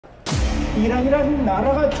이란이라는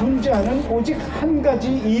나라가 존재하는 오직 한 가지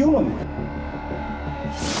이유는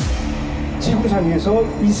지구상에서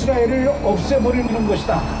이스라엘을 없애버리는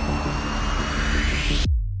것이다.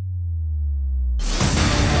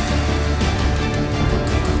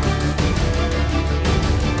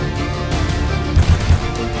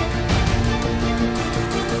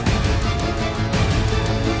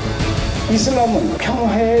 이슬람은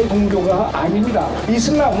평화의 종교가 아닙니다.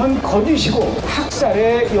 이슬람은 거짓이고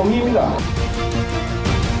학살의 영입니다.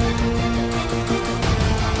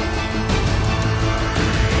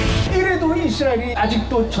 이래도 이스라엘이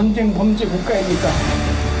아직도 전쟁 범죄 국가입니까?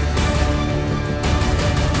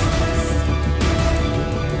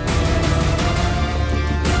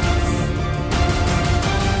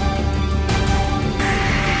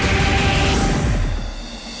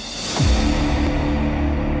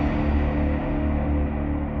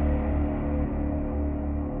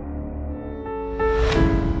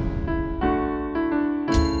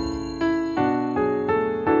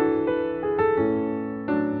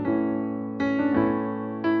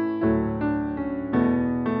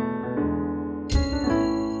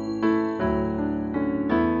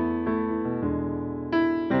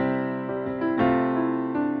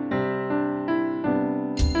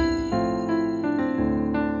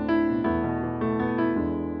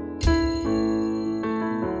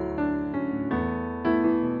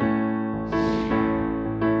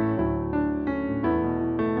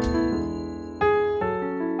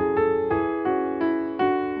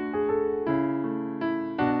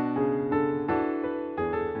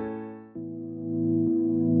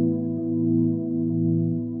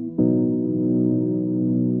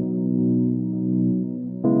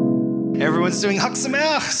 Everyone's doing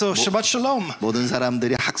학사메ach, so Shabbat Shalom. 모든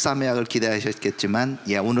사람들이 학사메악을 기대하셨겠지만,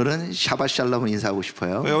 오늘은 샤밧 샬롬을 인사하고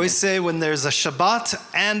싶어요. We always say when there's a Shabbat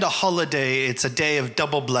and a holiday, it's a day of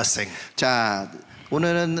double blessing. 자,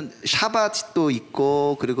 오늘은 샤밧도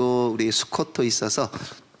있고 그리고 우리 수컷도 있어서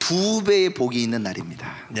두 배의 복이 있는 날입니다.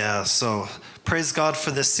 Yeah, so praise God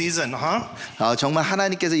for this season, huh? 정말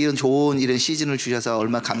하나님께서 이런 좋은 이런 시즌을 주셔서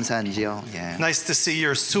얼마나 감사한지요. 예. Nice to see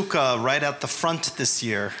your sukkah right at the front this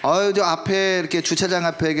year. 저 앞에 이렇게 주차장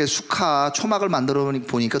앞에 이렇게 수카 초막을 만들어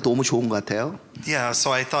보니까 너무 좋은 것 같아요. Yeah,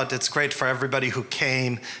 so I thought it's great for everybody who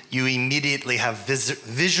came. You immediately have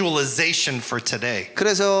visualization for today.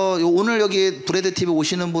 그래서 오늘 여기 브래드TV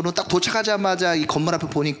오시는 분은 딱 도착하자마자 이 건물 앞에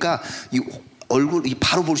보니까 이 얼굴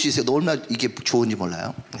바로 볼 수 있어요. 얼마나 이게 좋은지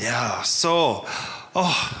몰라요. Yeah, so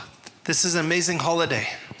this is an amazing holiday.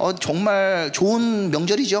 정말 좋은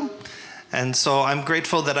명절이죠. And so I'm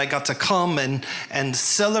grateful that I got to come and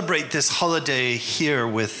celebrate this holiday here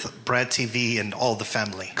with BRADTV and all the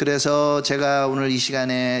family. 그래서 제가 오늘 이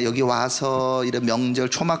시간에 여기 와서 이런 명절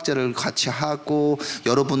초막절을 같이 하고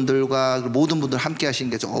여러분들과 모든 분들 함께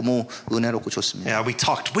하신 게 너무 은혜롭고 좋습니다. Yeah, we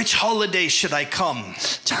talked which holiday should I come?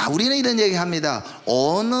 자, 우리는 이런 얘기합니다.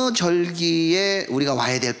 어느 절기에 우리가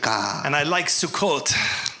와야 될까? And I like Sukkot.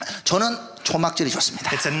 저는 초막절이 좋습니다.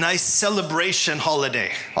 It's a nice celebration holiday.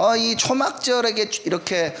 이 초막절에게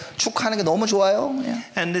이렇게 축하하는 게 너무 좋아요.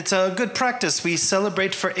 And it's a good practice. We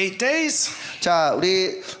celebrate for 8 days. 자,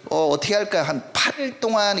 우리 어떻게 할까요? 한 8일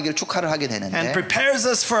동안 이걸 축하를 하게 되는데. And prepares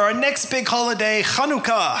us for our next big holiday,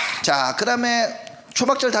 Hanukkah. 자, 그다음에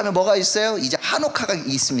초막절 다음에 뭐가 있어요? 이제 하누카가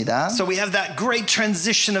있습니다. So we have that great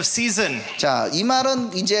transition of season. 자, 이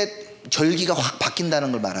말은 이제 절기가 확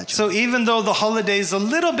바뀐다는 걸 말하죠. So even though the holiday is a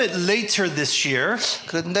little bit later this year,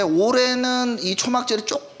 그런데 올해는 이 초막절이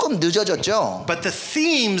조금 늦어졌죠. But the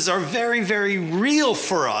themes are very, very real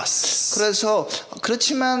for us. 그래서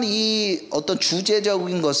그렇지만 이 어떤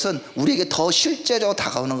주제적인 것은 우리에게 더 실제적으로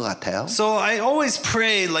다가오는 것 같아요. So I always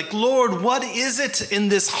pray, like, Lord, what is it in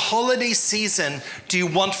this holiday season do you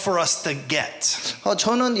want for us to get?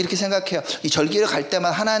 저는 이렇게 생각해요. 이 절기를 갈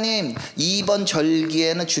때마다 하나님 이번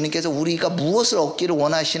절기에는 주님께서 우리가 무엇을 얻기를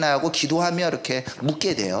원하시나 하고 기도하며 이렇게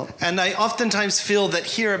묻게 돼요. And I oftentimes feel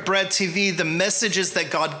that here at BRADTV, the messages that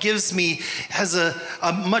God gives me has a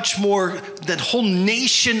much more than whole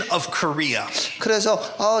nation of Korea. 그래서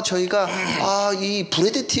저희가 이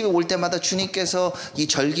브래드TV 올 때마다 주님께서 이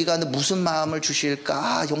절기가 무슨 마음을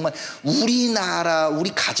주실까 정말 우리나라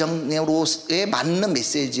우리 가정으로에 맞는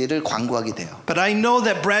메시지를 광고하게 돼요. But I know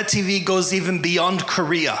that BRADTV goes even beyond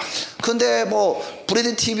Korea. 근데 뭐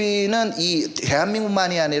브래드TV는 이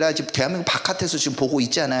대한민국만이 아니라 지금 대한민국 바깥에서 지금 보고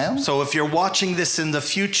있잖아요. So if you're watching this in the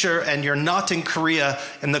future and you're not in Korea,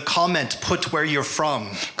 in the comment put where you're from.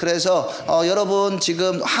 그래서 여러분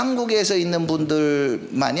지금 한국에서 있는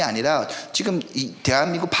분들만이 아니라 지금 이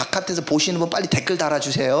대한민국 바깥에서 보시는 분 빨리 댓글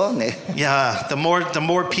달아주세요. 네. Yeah, the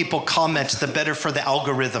more people comment, the better for the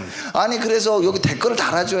algorithm. 아니 그래서 여기 댓글을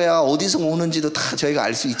달아줘야 어디서 오는지도 다 저희가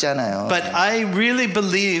알 수 있잖아요. But I really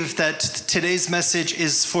believe that today's message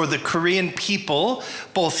is for the Korean people,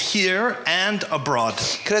 both here and abroad.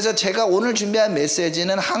 그래서 제가 오늘 준비한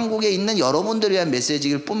메시지는 한국에 있는 여러분들을 위한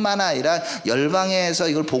메시지일 뿐만 아니라 열방에서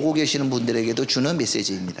이걸 보고 계시는 분들에게도 주는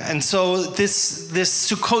메시지입니다. And so this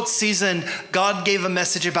Sukkot season, God gave a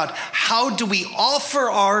message about how do we offer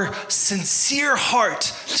our sincere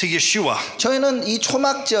heart to Yeshua. 저희는 이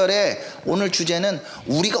초막절에 오늘 주제는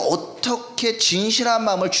우리가 어떻게 진실한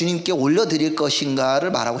마음을 주님께 올려드릴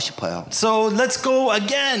것인가를 말하고 싶어요. So let's go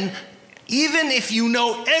again. Even if you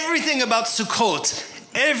know everything about Sukkot,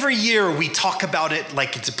 every year we talk about it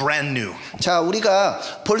like it's brand new. 자,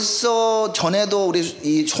 우리가 벌써 전에도 우리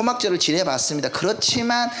이 초막절을 지내봤습니다.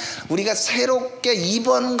 그렇지만 우리가 새롭게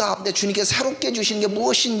이번 가운데 주님께서 새롭게 주신 게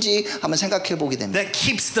무엇인지 한번 생각해 보게 됩니다. That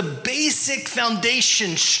keeps the basic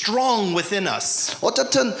foundation strong within us.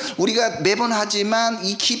 어쨌든 우리가 매번 하지만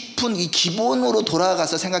이 깊은 이 기본으로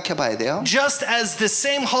돌아가서 생각해 봐야 돼요. Just as the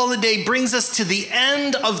same holiday brings us to the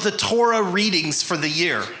end of the Torah readings for the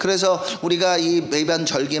year. 그래서 우리가 이 매번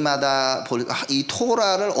절기마다 이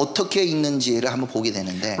토라를 어떻게 읽는지를 한번 보게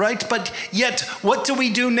되는데, Right, but yet what do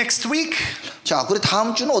we do next week? 자, 그래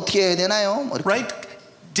다음 주는 어떻게 해야 되나요? Right?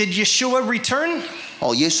 Did Yeshua return?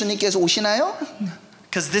 예수님께서 오시나요?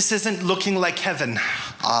 Because this isn't looking like heaven.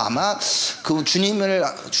 아마 그 주님을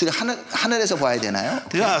하늘에서 봐야 되나요?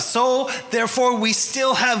 Yeah, so therefore we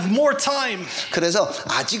still have more time. 그래서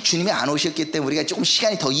아직 주님이 안 오셨기 때문에 우리가 조금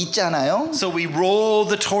시간이 더 있잖아요. So we roll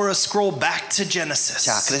the Torah scroll back to Genesis.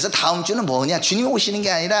 자, 그래서 다음 주는 뭐냐? 주님이 오시는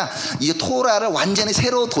게 아니라 이 토라를 완전히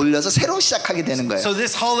새로 돌려서 새로 시작하게 되는 거예요. So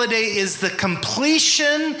this holiday is the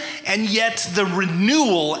completion and yet the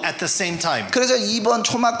renewal at the same time. 그래서 이번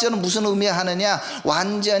초막절은 무슨 의미하느냐?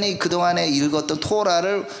 완전히 그동안에 읽었던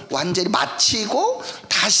토라를 완전히 마치고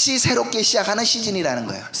다시 새롭게 시작하는 시즌이라는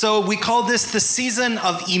거예요. So we call this the season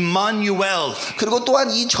of Emmanuel. 그리고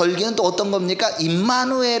또한 이 절기는 또 어떤 겁니까?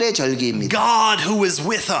 임마누엘의 절기입니다. God who is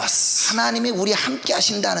with us. 하나님이 우리 함께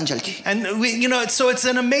하신다는 절기. And we, so it's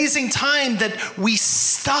an amazing time that we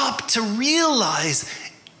stop to realize,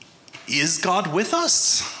 is God with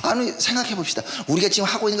us? 아니 생각해 봅시다. 우리가 지금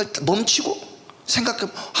하고 있는 걸 멈추고 생각해,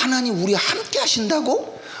 하나님 우리 함께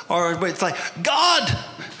하신다고? Or it's like, God,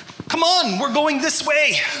 come on, we're going this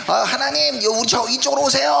way. 하나님, 우리 저 이쪽으로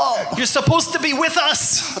오세요. You're supposed to be with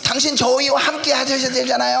us. 당신 저희와 함께 하셔야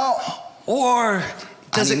되잖아요. Or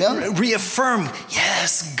does it 아니면, reaffirm,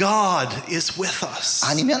 yes, God is with us.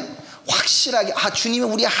 아니면 확실하게 주님이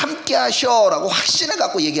우리 함께 하셔라고 확신을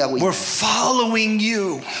갖고 얘기하고 있어요. We're following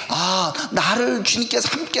you. 나를 주님께서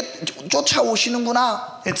함께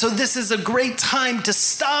쫓아오시는구나. And so this is a great time to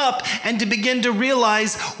stop and to begin to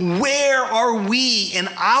realize, where are we in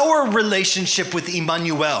our relationship with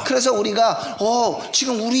Emmanuel? 그래서 우리가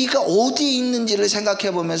지금 우리가 어디 있는지를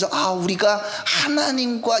생각해 보면서 우리가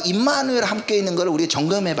하나님과 임마누엘 함께 있는 걸 우리가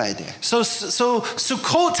점검해 봐야 돼. So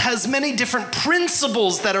Sukkot has many different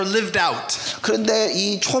principles that are lived out. 그런데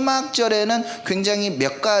이 초막절에는 굉장히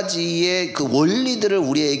몇 가지의 그 원리들을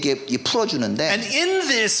우리에게 풀어주는데, And in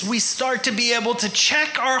this we start to be able to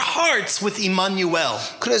check our hearts with Emmanuel.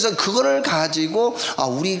 그래서 그거를 가지고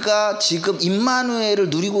우리가 지금 임마누엘을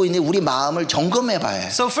누리고 있는 우리 마음을 점검해 봐야 해요.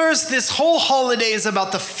 So first, this whole holiday is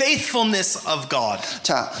about the faithfulness of God.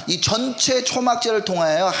 자, 이 전체 초막절을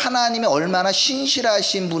통하여 하나님이 얼마나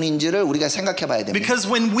신실하신 분인지를 우리가 생각해 봐야 됩니다. Because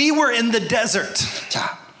when we were in the desert,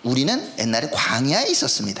 자, 우리는 옛날에 광야에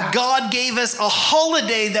있었습니다. God gave us a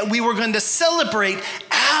holiday that we were going to celebrate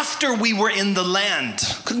after we were in the land.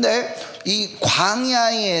 근데 이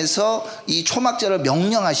광야에서 이 초막절을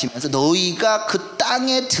명령하시면서 너희가 그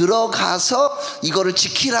땅에 들어가서 이거를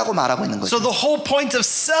지키라고 말하고 있는 거죠. So the whole point of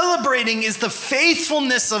celebrating is the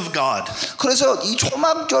faithfulness of God. 그래서 이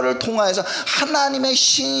초막절을 통해서 하나님의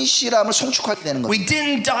신실함을 송축하게 되는 거죠. We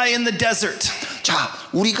didn't die in the desert. 자,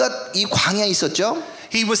 우리가 이 광야에 있었죠.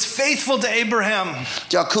 He was faithful to Abraham.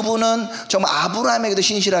 자, 그분은 정말 아브라함에게도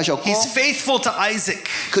신실하셨고, He's faithful to Isaac.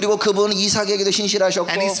 그리고 그분은 이삭에게도 신실하셨고,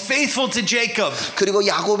 And he's faithful to Jacob. 그리고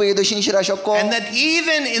야곱에게도 신실하셨고, And that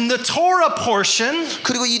even in the Torah portion,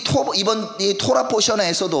 그리고 이번 이 토라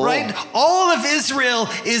포션에서도, right, all of Israel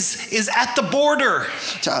is at the border.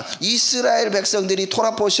 자, 이스라엘 백성들이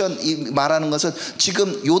토라 포션 말하는 것은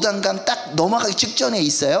지금 요단강 딱 넘어가기 직전에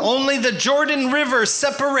있어요. Only the Jordan River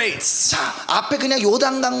separates. 자, 앞에 그냥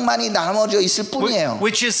요단강만이 나눠져 있을 뿐이에요.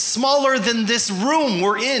 Which is smaller than this room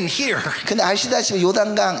we're in here. 근데 아시다시피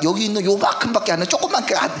요단강 여기 있는 요만큼밖에 안 돼. 조그만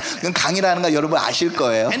강이라는 거 여러분 아실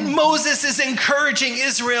거예요. And Moses is encouraging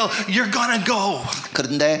Israel, you're gonna go.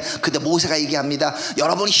 그런데 모세가 얘기합니다.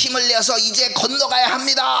 여러분 힘을 내서 이제 건너가야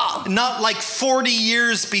합니다. Not like 40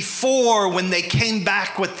 years before when they came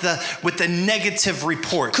back with the negative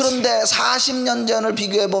report. 그런데 40년 전을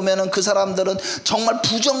비교해 보면은 그 사람들은 정말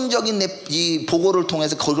부정적인 이 보고를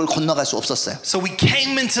통해서 그걸 건너갈 수 없었어요. So we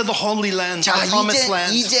came into the Holy Land, 자, the Promised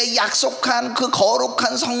Land. 이제 약속한 그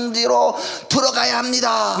거룩한 성지로 들어가야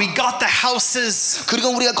합니다. We got the houses. 그리고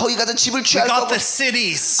우리가 거기 가서 집을 We 취할 got 거고, the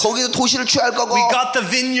cities. 거기서 도시를 취할 거고, We got the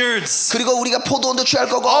vineyards. 그리고 우리가 포도원도 취할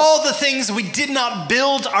거고, All the things we did not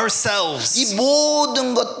build ourselves. 이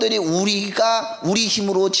모든 것들이 우리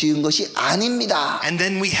힘으로 지은 것이 아닙니다. And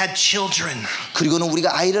then we had children. 그리고는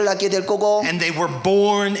우리가 아이를 낳게 될 거고, And they were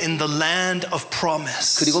born in the land of promise.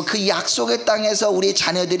 그리고 그 약속의 땅에서 우리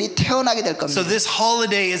자녀들이 태어나게 될 겁니다. So this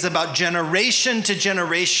holiday is about generation to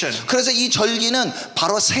generation. 그래서 이 절기는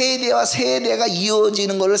바로 세대와 세대가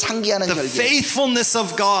이어지는 것을 상기하는 The 절기예요. faithfulness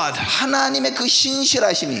of God 하나님의 그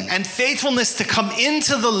신실하심이, and faithfulness to come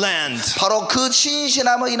into the land. 바로 그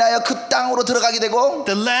신실함을 인하여 그 땅으로 들어가게 되고,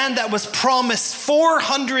 The land that was promised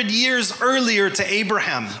 400 years earlier to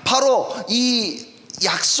Abraham. 바로 이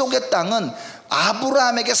약속의 땅은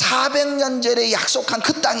아브라함에게 400년 전에 약속한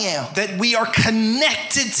그 땅이에요. That we are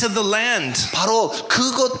connected to the land. 바로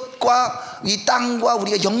그것과 이 땅과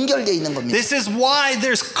우리가 연결되어 있는 겁니다. This is why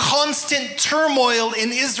there's constant turmoil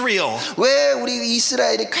in Israel. 왜 우리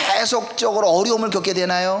이스라엘이 계속적으로 어려움을 겪게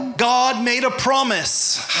되나요? God made a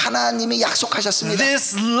promise. 하나님이 약속하셨습니다.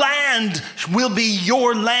 This land will be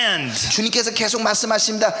your land. 주님께서 계속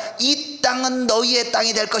말씀하십니다. 이 땅은 너희의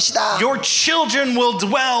땅이 될 것이다. Your children will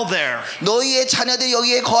dwell there. 너희의 자녀들이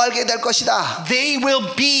여기에 거하게 될 것이다. They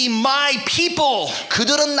will be my people.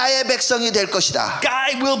 그들은 나의 백성이 될 것이다.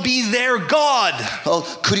 I will be their God.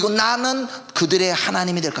 그리고 나는 그들의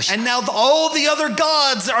하나님이 될 것이다. And now all the other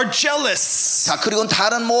gods are jealous. 자, 그리고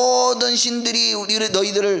다른 모든 신들이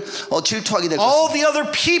너희들을 질투하게 될 All 것이다. the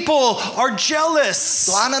other people are jealous.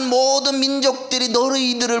 또 하는 모든 민족들이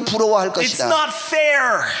너희들을 부러워할 It's 것이다. not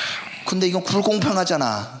fair. 근데 이건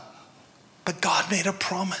불공평하잖아. But God made a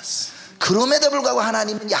promise. 그럼에도 불구하고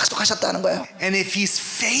하나님은 약속하셨다는 거예요. And if he's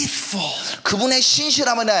faithful 그분의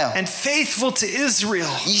신실함을 인하여 and faithful to Israel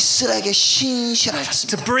이스라엘에게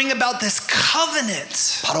신실하셨습니다. to bring about this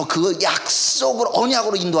covenant, 바로 그 약속을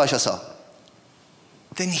언약으로 인도하셔서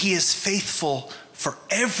then he is faithful for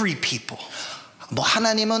every people. 뭐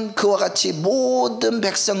하나님은 그와 같이 모든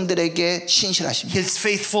백성들에게 신실하십니다. He is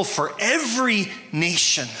faithful for every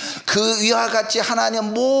nation. 그 위와 같이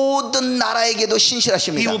하나님 모든 나라에게도 He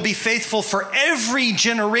신실하십니다. will be faithful for every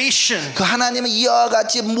generation. 그 하나님은 이와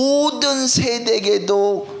같이 모든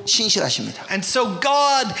세대에게도 신실하십니다. And so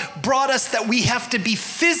God brought us that we have to be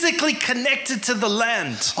physically connected to the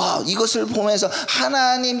land. 이것을 보면서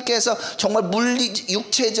하나님께서 정말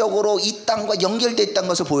육체적으로 이 땅과 연결되어 있다는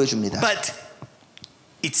것을 보여줍니다. But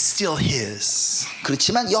it's still his.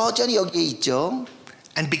 그렇지만 여전히 여기에 있죠.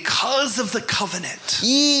 And because of the covenant,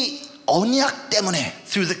 이 언약 때문에,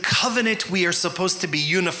 through the covenant we are supposed to be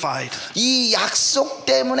unified. 이 약속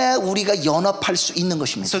때문에 우리가 연합할 수 있는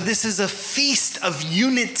것입니다. So this is a feast of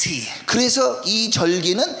unity. 그래서 이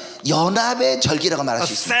절기는 연합의 절기라고 말할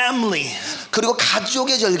수 Of 있습니다. family, 그리고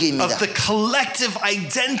가족의 절기입니다. of the collective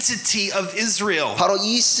identity of Israel. 바로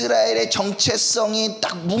이스라엘의 정체성이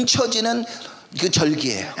딱 뭉쳐지는 그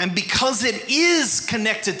절기예요. And because it is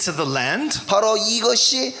connected to the land, 바로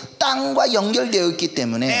이것이 땅과 연결되어 있기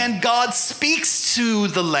때문에 and God speaks to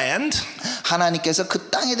the land, 하나님께서 그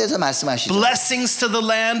땅에 대해서 말씀하시죠. blessings to the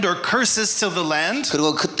land or curses to the land.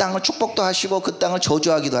 그리고 그 땅을 축복도 하시고 그 땅을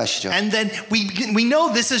저주하기도 하시죠. And then we know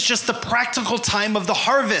this is just the practical time of the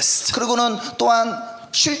harvest. 그리고는 또한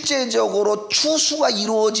실제적으로 추수가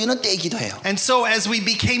이루어지는 때이기도 해요. And so as we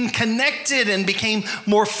became connected and became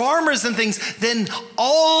more farmers and things, then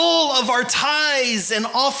all of our tithes and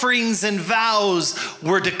offerings and vows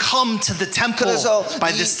were to come to the temple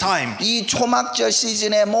by this time. 이 초막절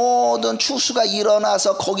시즌에 모든 추수가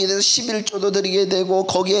일어나서 거기에 대해서 11조도 드리게 되고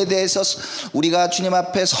거기에 대해서 우리가 주님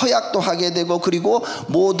앞에 서약도 하게 되고 그리고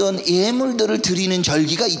모든 예물들을 드리는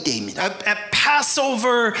절기가 이때입니다. At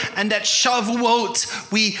Passover and at Shavuot,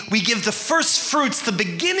 we give the first fruits, the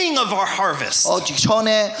beginning of our harvest.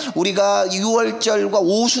 전에 우리가 유월절과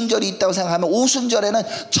오순절이 있다고 생각하면 오순절에는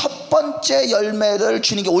첫 번째 열매를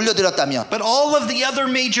주님께 올려드렸다면 But all of the other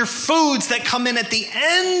major foods that come in at the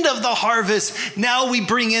end of the harvest, now we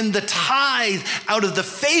bring in the tithe out of the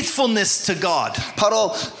faithfulness to God.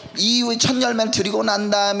 바로 이후에 첫 열매를 드리고 난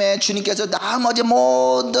다음에 주님께서 나머지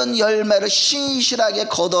모든 열매를 신실하게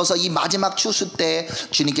걷어서 이 마지막 추수 때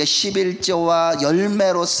주님께 11조와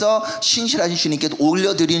열매로서 신실하신 주님께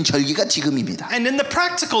올려드리는 절기가 지금입니다. And in the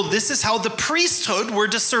practical, this is how the priesthood were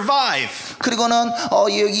to survive. 그리고는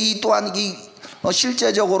이 또한 이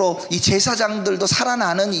실제적으로 이 제사장들도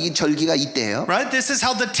살아나는 이 절기가 이때예요. Right? This is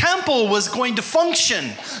how the temple was going to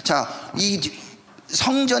function. 자, 이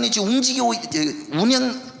성전이 지금 움직이고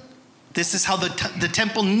운영 This is how the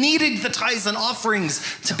temple needed the tithes and offerings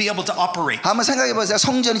to be able to operate. 한번 생각해 보세요.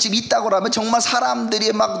 성전이 지금 있다고 하면 정말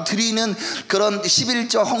사람들이 막 드리는 그런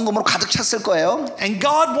 11조 헌금으로 가득 찼을 거예요. And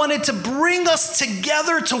God wanted to bring us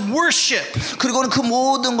together to worship. 그리고는 그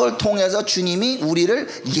모든 걸 통해서 주님이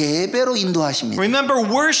우리를 예배로 인도하십니다. Remember,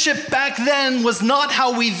 worship back then was not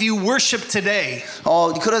how we view worship today.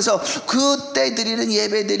 그래서 그때 드리는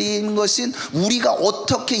예배 드리는 것은 우리가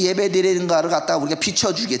어떻게 예배 드리는가를 갖다가 우리가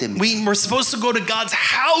비춰주게 됩니다. We're supposed to go to God's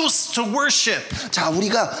house to worship. 자,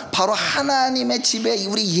 우리가 바로 하나님의 집에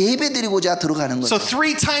우리 예배 드리고자 들어가는 거죠. So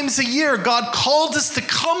 3 times a year, God called us to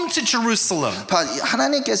come to Jerusalem.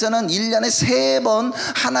 하나님께서는 1년에 3번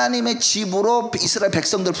하나님의 집으로 이스라엘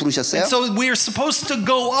백성들 부르셨어요. And so we're supposed to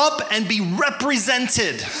go up and be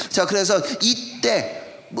represented. 자, 그래서 이때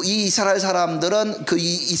이 이스라엘 사람들은 그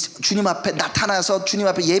주님 앞에 나타나서 주님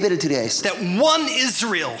앞에 예배를 드려야 했어요. That one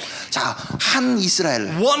Israel, 자, 한 이스라엘,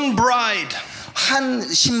 one bride, 한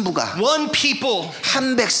신부가, one people,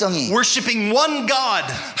 한 백성이 worshiping one God,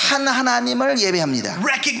 한 하나님을 예배합니다.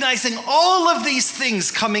 recognizing all of these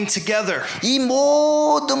things coming together. 이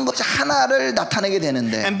모든 것이 하나를 나타내게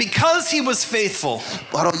되는데, And because He was faithful,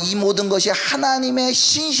 바로 이 모든 것이 하나님의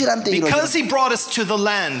신실한 때 because 이루어져. He brought us to the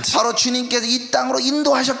land, 바로 주님께서 이 땅으로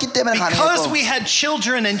인도하셨기 때문에 because 가능했고, we had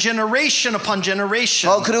children and generation upon generation,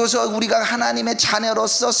 그래서 우리가 하나님의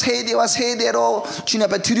자녀로서 세대와 세대로 주님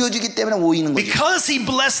앞에 드려지기 때문에 모이는 거죠. because He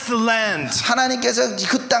blessed the land, 하나님께서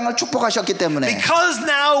그 땅을 축복하셨기 때문에, because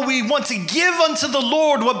now we want to give unto the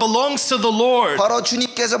Lord what belongs to the Lord. 바로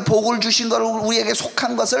주님께서 복을 주신 것을 우리에게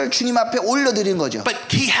속한 것을 주님 앞에 올려드린 거죠. But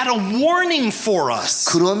He had a warning for us.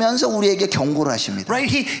 그러면서 우리에게 경고를 하십니다. Right?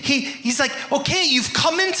 He's like, okay, you've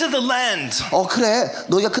come into the land. 그래,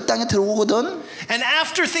 너희가 그 땅에 들어오거든. And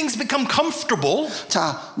after things become comfortable,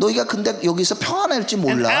 자, 너희가 근데 여기서 평안할지 and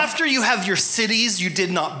몰라. after you have your cities you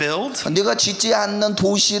did not build, 네가 짓지 않는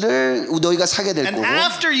도시를 너희가 사게 될 and 거고.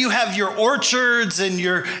 after you have your orchards and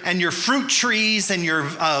your fruit trees and your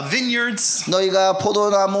vineyards, 너희가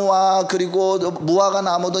포도나무와 그리고 무화과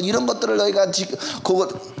나무든 이런 것들을 너희가 그거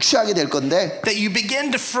취하게 될 건데. that you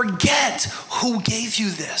begin to forget who gave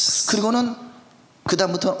you this. 그리고는 그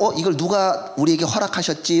다음부터는 이걸 누가 우리에게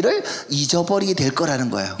허락하셨지를 잊어버리게 될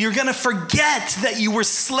거라는 거예요. You're going to forget that you were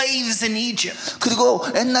slaves in Egypt. 그리고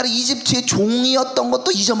옛날에 이집트의 종이었던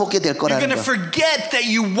것도 잊어먹게 될 You're going 거라는 to 거예요. forget that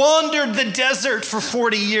you wandered the desert for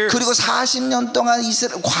 40 years. 그리고 40년 동안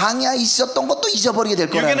광야에 있었던 것도 잊어버리게 될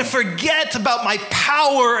You're going 거라는 to 거예요. forget about my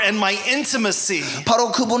power and my intimacy.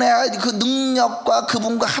 바로 그분의 그 능력과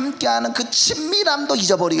그분과 함께하는 그 친밀함도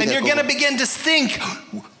잊어버리게 And 될 you're going to 거고. begin to think,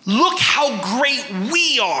 look how great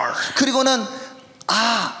we are. 그리고는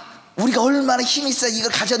우리가 얼마나 힘이 있어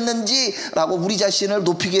이걸 가졌는지라고 우리 자신을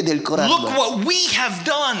높이게 될 거라는 Look 거예요. what we have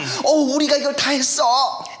done. 우리가 이걸 다 했어.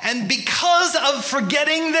 And because of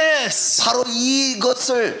forgetting this, 바로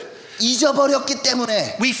이것을 잊어버렸기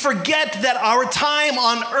때문에 we forget that our time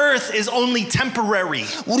on earth is only temporary.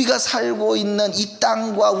 우리가 살고 있는 이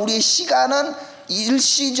땅과 우리의 시간은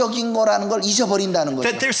일시적인 거라는 걸 잊어버린다는 거죠.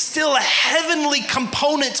 That there's still a heavenly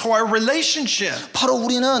component to our relationship. 바로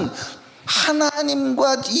우리는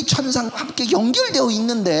하나님과 이 천상과 함께 연결되어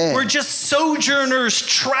있는데, We're just sojourners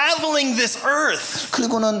traveling this earth.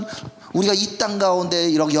 그리고는 우리가 이 땅 가운데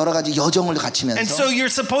이렇게 여러 가지 여정을 And 갖추면서 so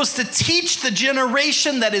you're supposed to teach the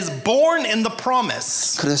generation that is born in the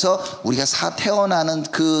promise. 그래서 우리가 태어나는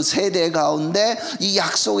그 세대 가운데 이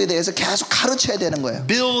약속에 대해서 계속 가르쳐야 되는 거예요.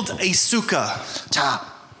 Build a sukkah.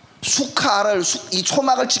 자, 이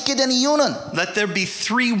초막을 짓게 된 이유는 Let there be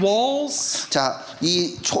 3 walls. 자,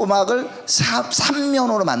 이 초막을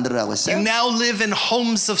 3면으로 만들으라고 했어요. You now live in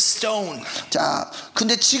homes of stone. 자,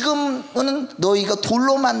 근데 지금은 너희가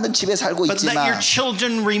돌로 만든 집에 살고 But let your 있지만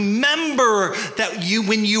children remember that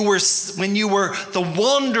when you were the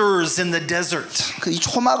wanderers in the desert. 이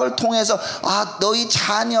초막을 통해서 너희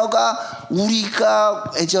자녀가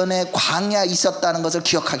우리가 예전에 광야에 있었다는 것을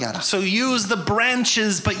기억하게 하라. So use the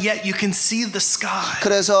branches, but yet you can see the sky.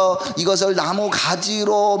 그래서 이것을 나무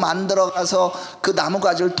가지로 만들어가서 그 나무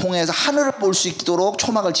가지를 통해서 하늘을 볼 수 있도록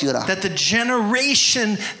초막을 지으라. That the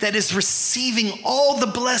generation that is receiving all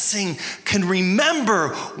the blessing can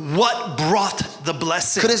remember what brought the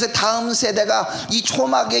blessing. 그래서 다음 세대가 이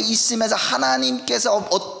초막에 있으면서 하나님께서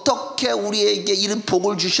어떻게 우리에게 이런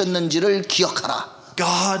복을 주셨는지를 기억하라.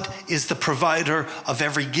 God is the provider of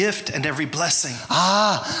every gift and every blessing.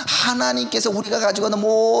 하나님께서 우리가 가지고 있는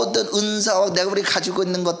모든 은사와 내가 우리가 가지고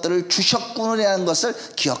있는 것들을 주셨구나라는 것을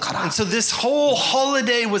기억하라. And so this whole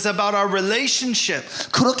holiday was about our relationship.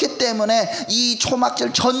 그렇기 때문에 이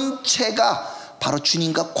초막절 전체가 바로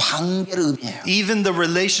주님과 관계를 의미해요. Even the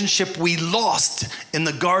relationship we lost in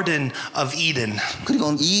the Garden of Eden.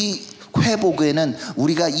 그리고 이 회복에는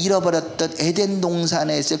우리가 잃어버렸던 에덴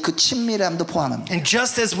동산에서 그 친밀함도 포함합니다. And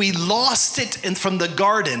just as we lost it from the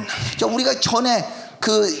garden, 우리가 전에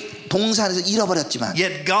그 동산에서 잃어버렸지만,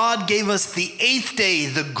 yet God gave us the 8th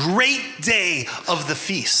day, the great day of the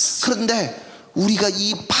feast. 그런데 우리가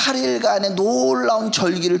이 8일간의 놀라운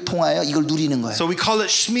절기를 통하여 이걸 누리는 거예요. So we call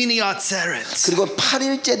it Shmini Atzeret. 그리고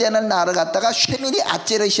 8일째 되는 날을 갖다가 쉐미니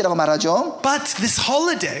아제렛이라고 말하죠. But this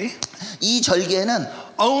holiday, 이 절기에는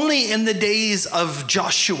only in the days of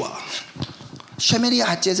Joshua. 쉐미니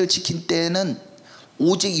아제렛을 지킨 때는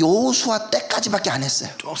오직 여호수아 때까지밖에 안 했어요.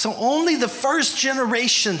 So only the first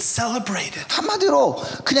generation celebrated. 한마디로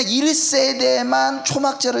그냥 1세대만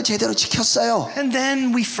초막절을 제대로 지켰어요. And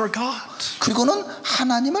then we forgot. 그리고는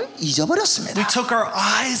하나님을 잊어버렸습니다. We took our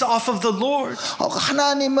eyes off of the Lord.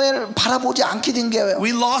 하나님을 바라보지 않게 된 거예요. We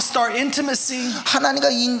lost our intimacy. 하나님과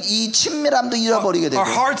이 친밀함도 잃어버리게 되고,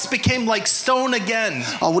 Our hearts became like stone again.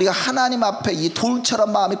 우리가 하나님 앞에 이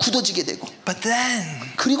돌처럼 마음이 굳어지게 되고, But then,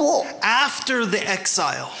 그리고 after the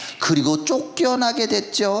exile, 그리고 쫓겨나게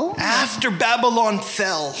됐죠. after Babylon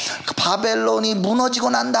fell, 바벨론이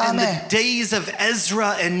무너지고 난 in the 다음에, days of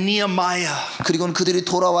Ezra and Nehemiah, 그리고는 그들이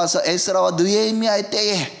돌아와서 에스라와 느헤미야의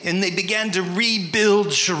때에 and they began to rebuild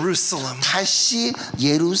Jerusalem. 다시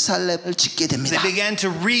예루살렘을 짓게 됩니다. They began to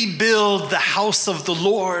rebuild the house of the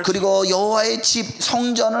Lord. 그리고 여호와의 집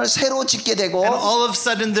성전을 새로 짓게 되고, And all of a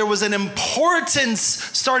sudden there was an importance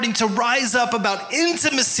starting to rise up about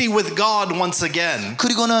intimacy with God once again.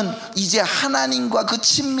 그리고는 이제 하나님과 그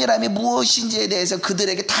친밀함이 무엇인지에 대해서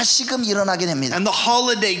그들에게 다시금 일어나게 됩니다. And the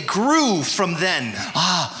holiday grew from then.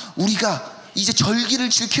 우리가 이제 절기를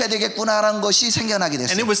지켜야 되겠구나라는 것이 생겨나게 And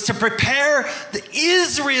됐어요. it was to prepare the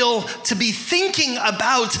Israel to be thinking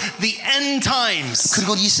about the end times.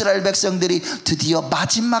 그리고 이스라엘 백성들이 드디어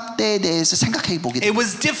마지막 때에 대해서 생각해 보게 It 됩니다.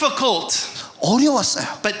 was difficult, 어려웠어요.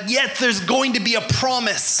 but yet there's going to be a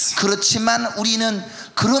promise. 그렇지만 우리는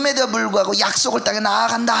그럼에도 불구하고 약속을 땅에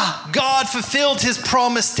나아간다. God fulfilled his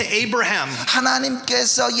promise to Abraham.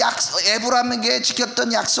 하나님께서 에브라임에게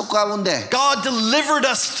지켰던 약속 가운데 God delivered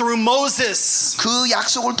us through Moses. 그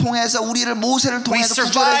약속을 통해서 우리를 모세를 We 통해서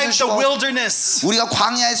구절해 survived the 주시고, wilderness. 우리가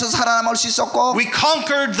광야에서 살아남을 수 있었고, We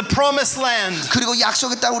conquered the promised land. 그리고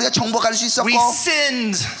약속의 땅 우리가 정복할 수 있었고, We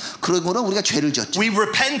sinned. 그러므로 우리가 죄를 졌죠. We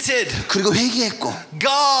repented. 그리고 회개했고,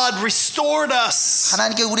 God restored us.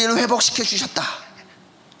 하나님께 우리를 회복시켜 주셨다.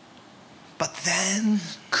 But then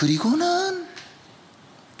그리고는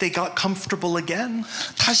they got comfortable again.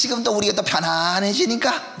 다시금 또 우리가 또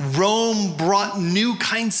편안해지니까 Rome brought new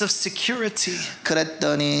kinds of security.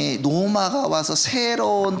 그랬더니 로마가 와서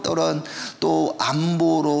새로운 또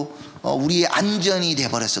안보로 우리의 안전이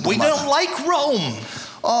돼버렸어. We don't like Rome.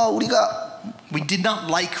 We did not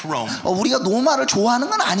like Rome. 우리가 로마를 좋아하는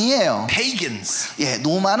건 아니에요. Pagans.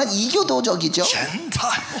 로마는 이교도적이죠.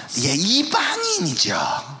 Gentiles.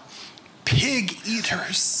 이방인이죠. Pig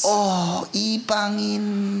eaters.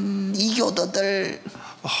 이방인 이교도들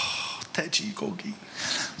돼지고기.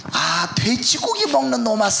 아, 돼지고기 먹는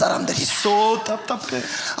노마 사람들이라. So 답답해.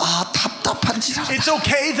 아, 답답한지라. It's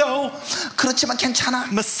okay though. 그렇지만 괜찮아.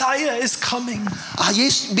 Messiah is coming. 아,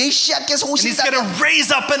 예수 메시아께서 And he's going 오신다면 to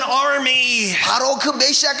raise up an army. 바로 그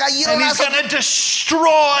메시아가 And he's 일어나서 going to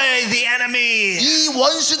destroy the enemy. 이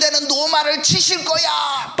원수되는 노마를 치실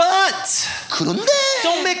거야. But 그런데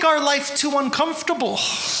don't make our life too uncomfortable.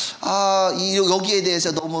 아, 여기에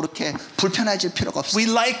대해서 너무 이렇게 불편해질 필요가 없어요.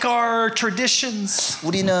 We like our traditions.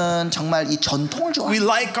 우리는 정말 이 전통을 We 좋아해요.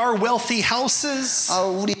 like our wealthy houses. 아,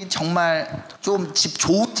 우리 정말 좀 집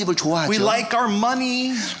좋은 집을 좋아하죠. We like our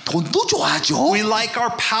money. 돈도 좋아하죠. We like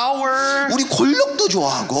our power. 우리 권력도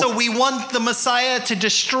좋아하고. So we want the Messiah to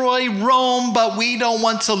destroy Rome, but we don't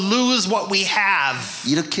want to lose what we have.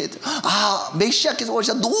 이렇게 아, 메시아께서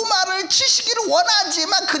오셔서 노마를 치시기를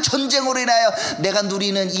원하지만 그 전쟁으로 인하여 내가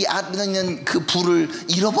누리는 이 아는 그 부를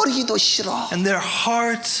잃어버리기도 싫어. And their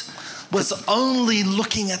heart was only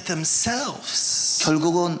looking at themselves.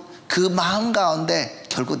 결국은 그 마음 가운데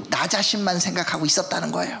결국 나 자신만 생각하고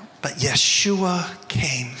있었다는 거예요. But Yeshua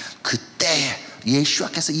came. 그때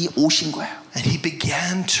예수께서 오신 거예요. And he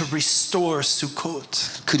began to restore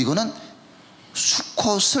Sukkot. 그리고는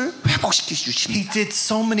수컷을 회복시켜 주십니다. He did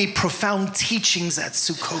so many profound teachings at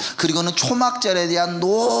Sukkot. 그리고는 초막절에 대한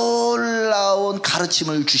놀라운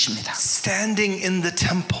가르침을 주십니다. Standing in the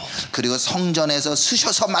temple. 그리고 성전에서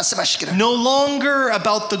서셔서 말씀하시기를 No longer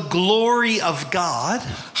about the glory of God,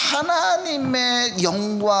 하나님의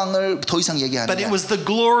영광을 더 이상 얘기하는 but it 거예요. was the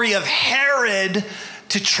glory of Herod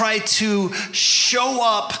to try to show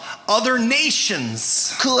up other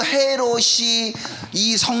nations. 그 헤롯이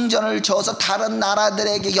이 성전을 저어서 다른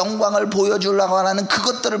나라들에게 영광을 보여주려고 하는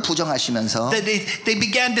그것들을 부정하시면서 That they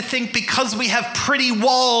began to think because we have pretty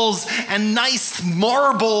walls and nice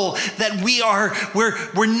marble that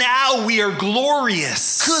we're now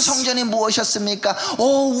glorious. 그 성전이 무엇이었습니까?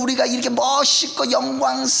 오, 우리가 이렇게 멋있고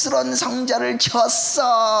영광스러운 성전을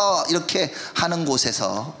지었어 이렇게 하는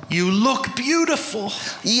곳에서 You look beautiful,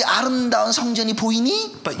 이 아름다운 성전이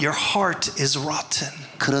보이니? but your heart is rotten.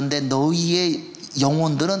 그런데 너희의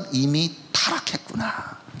영혼들은 이미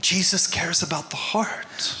타락했구나. Jesus cares about the heart.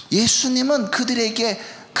 예수님은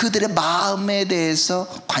그들의 마음에 대해서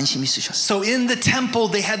관심이 있으셨어요. So in the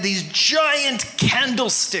temple they had these giant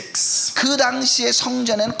candlesticks. 그 당시에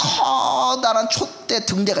성전에는 커다란 촛대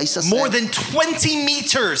등대가 있었어요. More than 20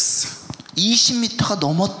 meters. 20m가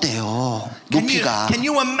넘었대요. 높이가. Can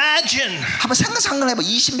you imagine? 한번 생각해봐.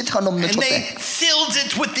 20m가 넘는 And they 촛대. filled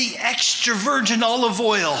it with the extra virgin olive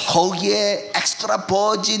oil. 거기에 엑스트라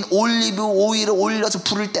버진 올리브 오일을 올려서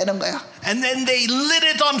불을 떼는 거야. And then they lit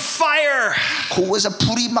it on fire. 거기서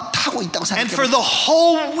불이 막 타고 있다고 And for 생각해봐. the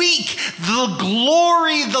whole week, the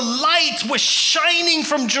glory, the light was shining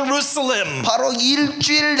from Jerusalem. 바로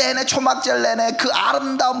일주일 내내 초막절 내내 그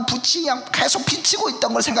아름다운 빛이 그냥 계속 비치고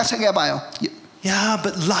있던 걸 생각해봐요. Yeah,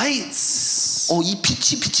 but lights. 이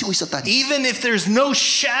빛이 비치고 있었다니. Even if there's no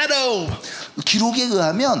shadow. 기록에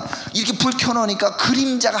의하면 이렇게 불 켜놓으니까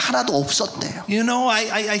그림자가 하나도 없었대요. You know,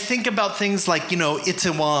 I think about things like, you know,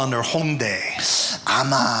 Itaewon or Hongdae.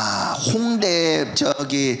 아마 홍대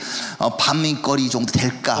밤거리 정도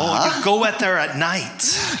될까? Oh, you go out there at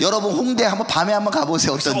night. 여러분 홍대 한번 밤에 한번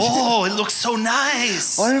가보세요. 어떤지. Oh, it looks so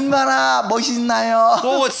nice. 얼마나 멋있나요?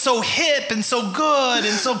 Oh, it's so hip and so good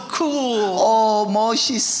and so cool.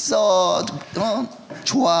 멋있어.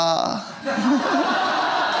 좋아.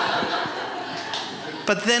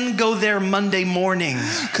 But then go there Monday morning.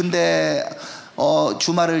 근데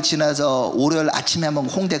주말을 지나서 월요일 아침에 한번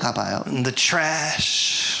홍대 가봐요. The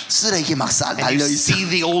trash. 쓰레기 막 And 달려 you 있어. see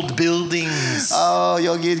the old buildings.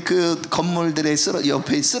 여기 그 건물들의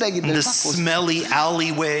옆에 쓰레기들 The 받고. smelly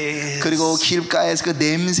alleyways. 그리고 길가에서 그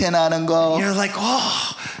냄새 나는 거. You're like,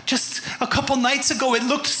 oh, just a couple nights ago it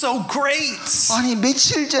looked so great. 아니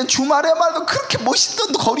며칠 전 주말에 말도 그렇게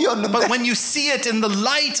멋있던 거리였는데. But when you see it in the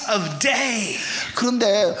light of day.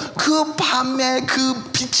 그런데 그 밤에 그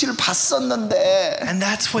빛을 봤었는데. And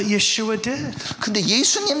that's what Yeshua did. 근데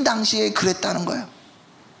예수님 당시에 그랬다는 거예요.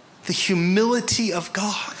 The humility of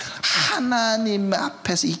God. 하나님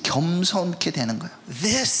앞에서 이 겸손케 되는 거예요.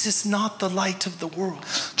 This is not the light of the world.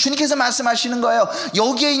 주님께서 말씀하시는 거예요.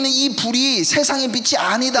 여기에 있는 이 불이 세상의 빛이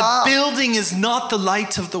아니다. The building is not the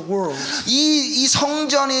light of the world. 이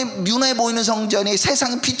성전이 눈에 보이는 성전이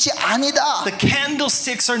세상의 빛이 아니다. The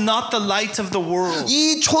candlesticks are not the light of the world.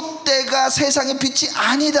 이 촛대가 세상의 빛이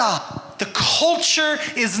아니다. The culture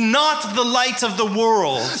is not the light of the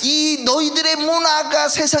world. 이 너희들의 문화가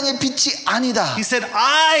세상의 빛이 아니다. He said,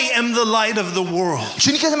 I am the light of the world.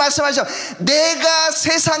 주님께서 말씀하셔. 내가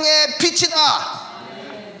세상의 빛이다.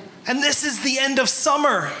 And this is the end of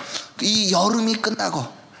summer. 이 여름이 끝나고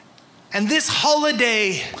And this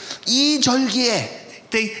holiday, 이 절기에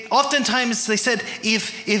oftentimes they said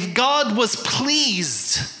if God was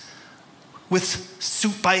pleased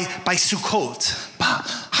by Sukkot,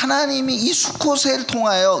 하나님이 이 수코세를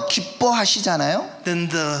통하여 기뻐하시잖아요. then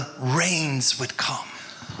the rains would come.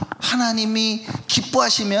 하나님이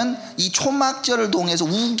기뻐하시면 이 초막절을 통해서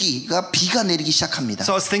우기가 비가 내리기 시작합니다.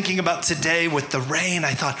 So I was thinking about today with the rain.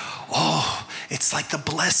 I thought, oh, it's like the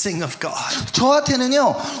blessing of God.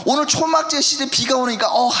 저한테는요 오늘 초막절 시즌 비가 오니까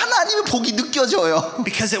하나님의 복이 느껴져요.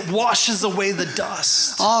 Because it washes away the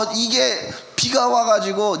dust. 이게 비가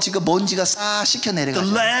와가지고 지금 먼지가 싹 씻겨 내려가죠.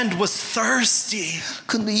 The land was thirsty.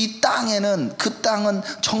 근데 이 땅에는 그 땅은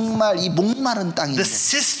정말 이 목마른 땅인데. The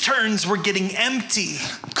cisterns were getting empty.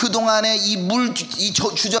 그 동안에 이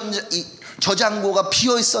저장고가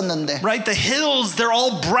비어 있었는데. Right, the hills they're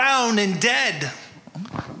all brown and dead.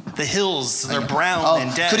 The hills they're brown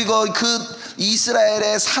and dead. 그리고 그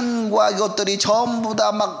이스라엘의 산과 이것들이 전부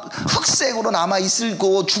다 막 흑색으로 남아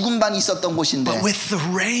있고 죽은 반이 있었던 곳인데. But with the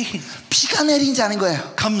rain, 비가 내리지 않은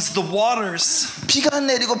거예요. comes the waters. 비가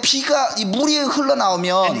내리고 비가 이 물이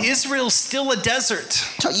흘러나오면. And Israel's still a desert.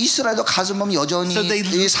 자 이스라엘도 가보면 여전히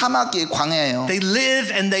이 사막의 광야예요. They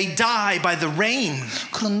live and they die by the rain.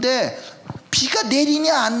 그런데 비가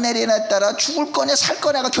내리냐 안 내리냐에 따라 죽을 거냐 살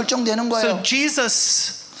거냐가 결정되는 거예요. So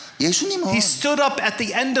Jesus, 예수님은 he stood up at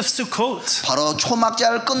the end of Sukkot. 바로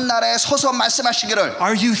초막절 끝날에 서서 말씀하시기를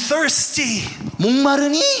Are you thirsty?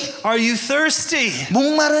 목마르니? Are you thirsty?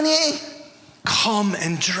 목마르니? Come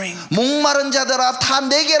and drink. 목마른 자들아 다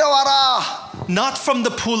내게로 와라. Not from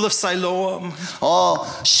the pool of Siloam.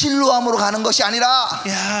 실로암으로 가는 것이 아니라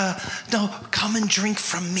Yeah, no, come and drink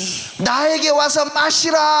from me. 나에게 와서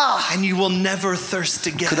마시라. And you will never thirst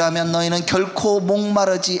again. 그러면 너희는 결코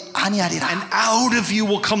목마르지 아니하리라. And out of you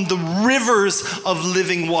will come the rivers of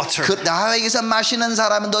living water. 그 나에게서 마시는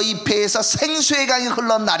사람은 너희 배에서 생수의 강이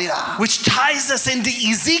흘러나리라. Which ties us into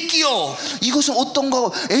Ezekiel. 이것은 어떤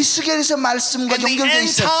거? 에스겔에서 말씀과 In the 연결되어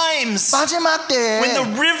end 있어요. times, 마지막 때에 when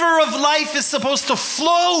the river of life is supposed to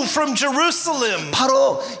flow from Jerusalem.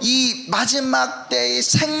 바로 이 마지막 때의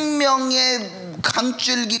생명의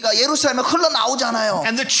강줄기가 예루살렘에 흘러나오잖아요.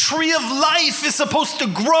 And the tree of life is supposed to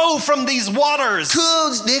grow from these waters.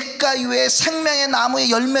 그 냇가 위에 생명의 나무의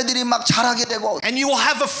열매들이 막 자라게 되고. And you will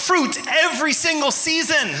have a fruit every single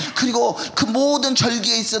season. 그리고 그 모든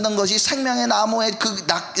절기에 있었던 것이 생명의 나무의 그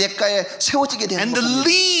냇가에 세워지게 되는 And 겁니다. the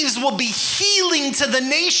leaves will be healing to the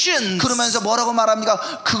nations. 그러면서 뭐라고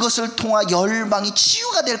말합니까? 그것을 통한 열방이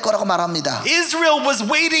치유가 될 거라고 말합니다. Israel was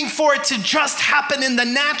waiting for it to just happen in the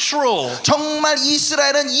natural. 정말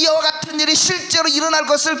이스라엘은 이와 같은 일이 실제로 일어날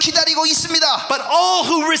것을 기다리고 있습니다. But all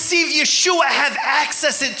who receive Yeshua have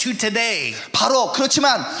access to today. 바로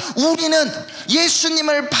그렇지만 우리는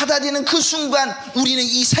예수님을 받아들이는 그 순간 우리는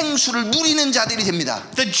이 생수를 누리는 자들이 됩니다.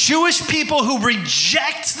 The Jewish people who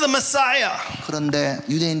reject the Messiah. 그런데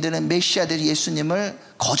유대인들은 메시아들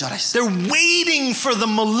예수님을 거절했어요. They're waiting for the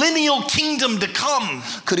millennial kingdom to come.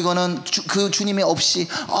 그리고는 그 주님이 없이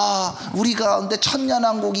우리 가운데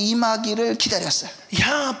천년왕국이 임하기를 기다렸어요.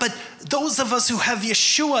 Yeah, but those of us who have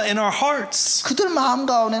Yeshua in our hearts, 그들 마음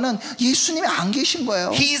가운데는 예수님이 안 계신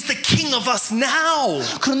거예요. He's the king of us now.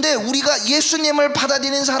 그런데 우리가 예수님을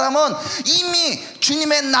받아들이는 사람은 이미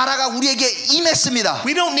주님의 나라가 우리에게 임했습니다.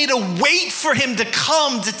 We don't need to wait for Him to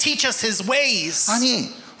come to teach us His ways.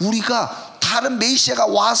 아니 우리가 다른 메시아가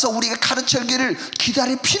와서 우리에게 가르쳐주기를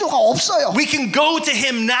기다릴 필요가 없어요. We can go to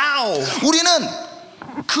Him now. 우리는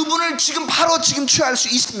그분을 바로 지금 취할 수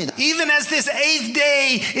있습니다. Even as this 8th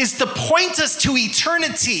day is to point us to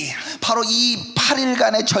eternity. 바로 이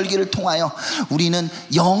 8일간의 절기를 통하여 우리는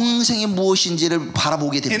영생이 무엇인지를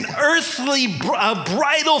바라보게 An 됩니다. earthly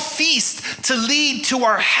bridal feast to lead to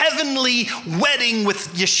our heavenly wedding with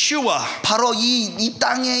Yeshua. 바로 이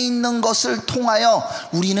땅에 있는 것을 통하여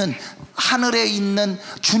우리는 하늘에 있는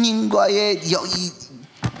주님과의 이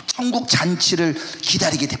천국 잔치를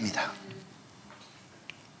기다리게 됩니다.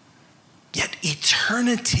 Yet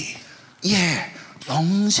eternity,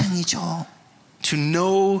 영생이죠. to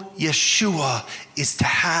know Yeshua is to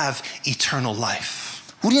have eternal life.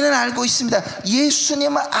 우리는 알고 있습니다.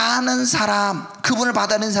 예수님을 아는 사람, 그분을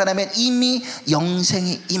받아들인 사람은 이미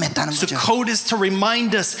영생이 임했다는 거죠. Sukkot is to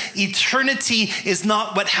remind us eternity is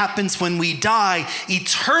not what happens when we die.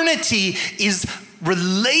 Eternity is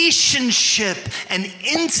relationship and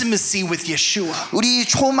intimacy with Yeshua. 우리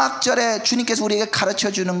초막절에 주님께서 우리에게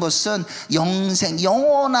가르쳐 주는 것은 영생,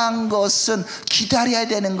 영원한 것은 기다려야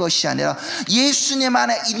되는 것이 아니라 예수님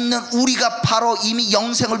안에 있는 우리가 바로 이미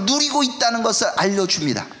영생을 누리고 있다는 것을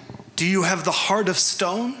알려줍니다. Do you have the heart of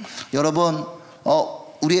stone? 여러분,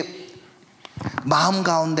 우리 마음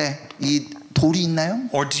가운데 이 돌이 있나요?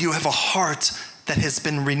 Or do you have a heart that has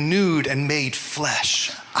been renewed and made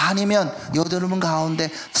flesh? 아니면 여러분 가운데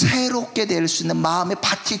새롭게 될 수 있는 마음의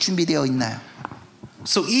밭이 준비되어 있나요?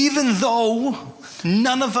 So even though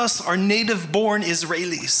none of us are native born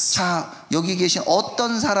Israelis. 자, 여기 계신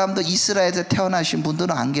어떤 사람도 이스라엘에서 태어나신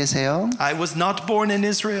분들은 안 계세요? I was not born in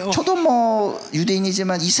Israel. 저도 뭐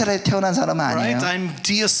유대인이지만 이스라엘에 태어난 사람은 아니에요. Right? I'm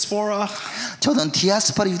diaspora. 저는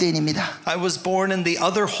디아스포라 유대인입니다. I was born in the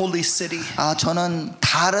other holy city. 저는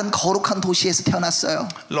다른 거룩한 도시에서 태어났어요.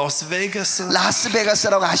 Las Vegas.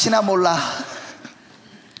 라스베가스라고 아시나 몰라.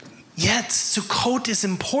 Yet Sukkot is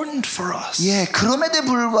important for us. 예, 그럼에도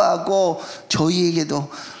불구하고 저희에게도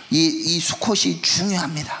이 수컷이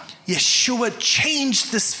중요합니다. Yeshua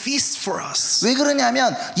changed this feast for us. 왜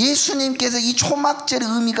그러냐면 예수님께서 이 초막절의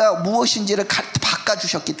의미가 무엇인지를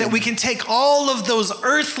바꿔주셨기 That we 때문에. can take all of those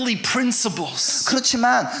earthly principles.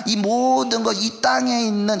 그렇지만 이 모든 것, 이 땅에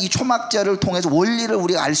있는 이 초막절을 통해서 원리를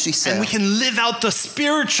우리가 알 수 있어요. And we can live out the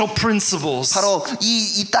spiritual principles. 바로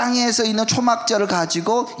이 땅에서 있는 초막절을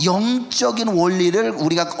가지고 영적인 원리를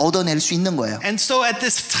우리가 얻어낼 수 있는 거예요. And so at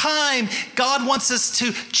this time, God wants us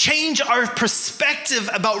to change our perspective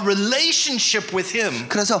about relationship with Him.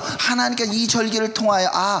 그래서 하나님께서 이 절기를 통하여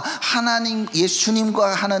하나님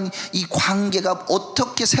예수님과 하는 이 관계가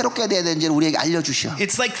어떻게 새롭게 돼야 되는지를 우리에게 알려주셔.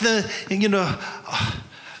 It's like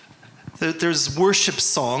there's worship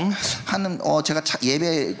song. 제가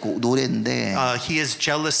예배 노래인데. He is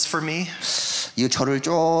jealous for me. 이거 저를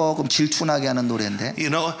조금 질투나게 하는 노래인데. You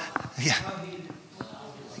know,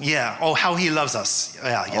 yeah. Oh, how He loves us.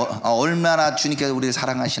 Yeah. 얼마나 주님께서 우리를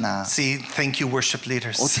사랑하시나. See, thank you, worship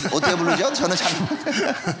leaders. 어떻게 부르죠? 저는 참.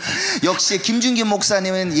 역시 김준기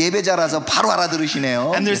목사님은 예배자라서 바로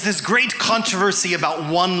알아들으시네요. And there's this great controversy about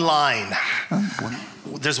one line.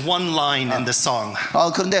 There's one line in the song.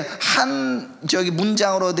 그런데 한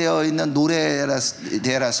문장으로 되어 있는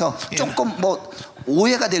노래라서 조금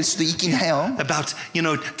오해가 될 수도 있긴 해요. About,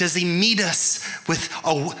 does He meet us with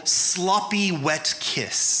a sloppy wet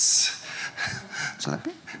kiss?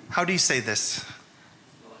 How do you say this?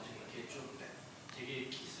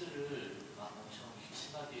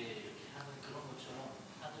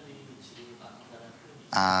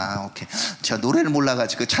 오케이. 제가 노래를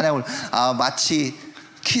몰라가지고 찬양을 마치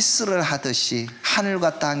키스를 하듯이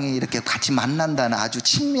하늘과 땅이 이렇게 같이 만난다는 아주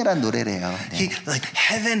친밀한 노래래요. 네. Like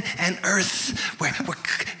heaven and earth,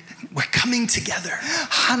 we're coming together.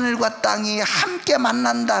 하늘과 땅이 함께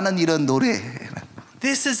만난다는 이런 노래.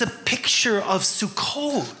 This is a picture of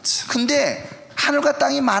Sukkot. 근데 하늘과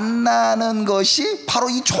땅이 만나는 것이 바로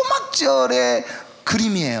이 초막절의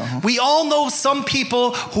그림이에요. We all know some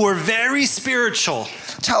people who are very spiritual.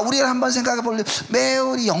 자, 우리가 한번 생각해 볼래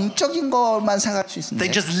매우 영적인 것만 생각할 수 있습니다.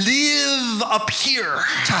 They just live up here.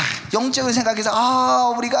 자, 영적을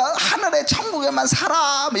생각해서 우리가 하늘의 천국에만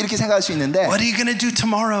살아 이렇게 생각할 수 있는데. What are you going to do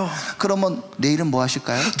tomorrow? 그러면 내일은 뭐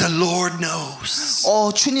하실까요? The Lord knows.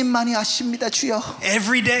 주님만이 아십니다, 주여.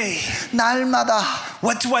 Every day. 날마다.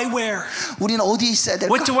 What do I wear? 우리는 어디에 있어야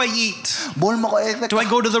될까? What do I eat? 뭘 먹어야 될까? Do I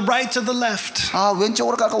go to the right or the left?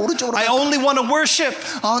 왼쪽으로 갈까 오른쪽으로 I 갈까? only want to worship.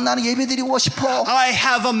 나는 예배드리고 싶어. I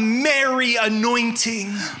have a Mary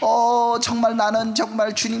anointing. 정말 나는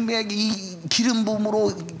정말 주님의 이 기름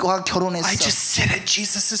부음으로 결혼했어. I just sit at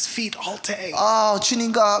Jesus' feet all day.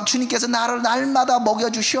 주님께서 나를 날마다 먹여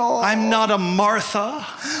주셔. I'm not a Martha.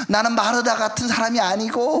 나는 마르다 같은 사람이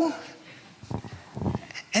아니고.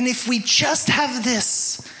 And if we just have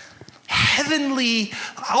this heavenly,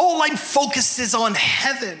 all I'm focused is on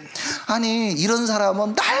heaven. 아니 이런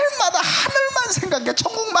사람은 날마다 하늘만 생각해,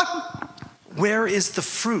 천국만. Where is the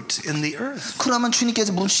fruit in the earth? 그러면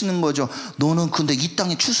주님께서 묻시는 거죠. 너는 근데 이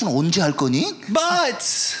땅의 추수는 언제 할 거니? But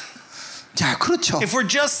자, 그렇죠. if we're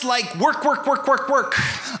just like work.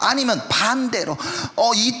 아니면 반대로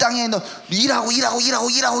이 땅에 너 일하고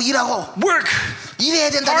Work. 일해야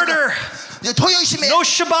된다니까. Harder. 더 열심히 해. No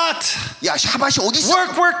Shabbat. 야, 샤bat이 어디 있어?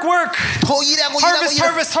 Work. 더 일하고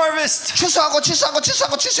Harvest.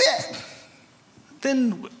 추수해.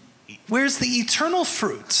 Then where's the eternal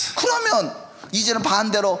fruit? 그러면 이제는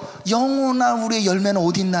반대로 영원한 우리의 열매는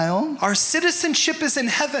어디 있나요? Our citizenship is in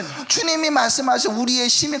heaven. 주님이 말씀하신 우리의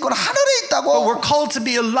시민권은 하늘에 But 있다고. we're called to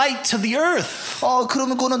be a light to the earth.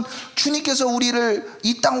 그러면 그거는 주님께서 우리를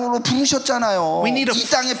이 땅으로 부르셨잖아요. 이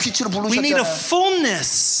땅의 빛으로 We need a 부르셨잖아요.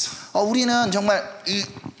 fullness. 우리는 정말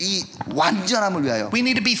이 완전함을 위하여. We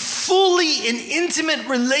need to be fully in intimate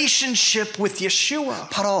relationship with Yeshua.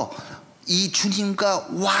 바로 이 주님과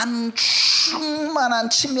완충만한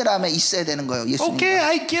친밀함에 있어야 되는 거예요. 예수님과. Okay,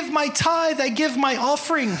 I give my tithe, I give my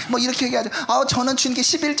offering. 뭐 이렇게 얘기하죠. 저는 주님께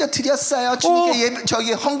 11조 드렸어요. 주님께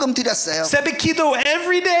저기 헌금 드렸어요. 새벽 기도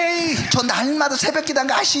every day. 저 날마다 새벽 기도한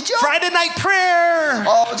거 아시죠? Friday night prayer.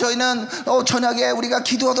 저희는 저녁에 우리가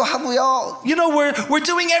기도도 하고요. You know, we're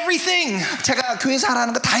doing everything. 제가 교회에서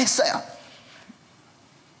하라는 거 다 했어요.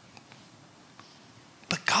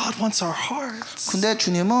 But God wants our hearts. 근데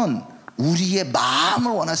주님은 우리의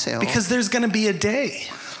마음을 원하세요. Because there's going to be a day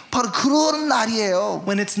바로 그런 날이에요.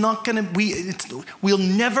 when it's not going to we'll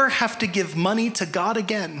never have to give money to God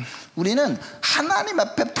again. 우리는 하나님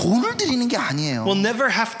앞에 돈을 드리는 게 아니에요. We'll never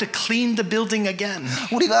have to clean the building again.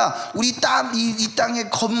 우리가 우리 이 땅의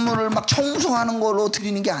건물을 막 청소하는 걸로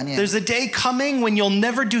드리는 게 아니에요. There's a day coming when you'll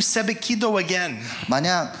never do 새벽 기도 again.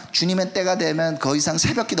 만약 주님의 때가 되면 더 이상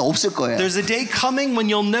새벽 기도 없을 거예요. There's a day coming when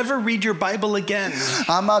you'll never read your Bible again.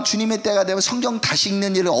 아마 주님의 때가 되면 성경 다시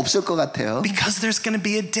읽는 일은 없을 것 같아요. Because there's going to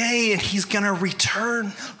be a day and He's going to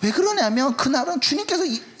return. 왜 그러냐면 그날은 주님께서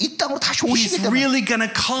이 땅으로 다시 He's 오시기 때문에 really going to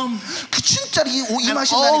come. 그 진짜 And all of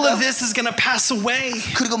임하신다니까. this is going to pass away.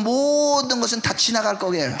 그리고 모든 것은 다 지나갈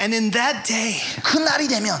거예요. And in that day, 그 날이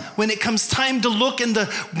되면 when it comes time to look in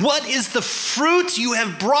what is the fruit you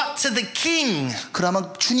have brought to the king?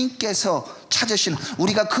 그러면 주님께서 찾으신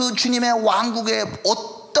우리가 그 주님의 왕국에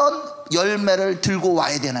어떤 열매를 들고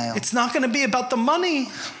와야 되나요? It's not going to be about the money.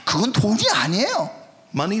 그건 돈이 아니에요.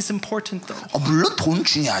 Money's important though. 물론 돈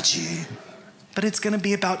중요하지. But it's going to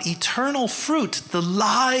be about eternal fruit, the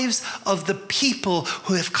lives of the people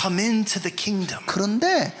who have come into the kingdom.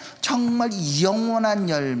 그런데 정말 영원한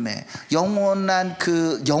열매, 영원한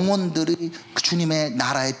그 영혼들이 주님의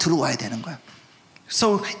나라에 들어와야 되는 거예요.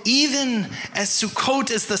 So even as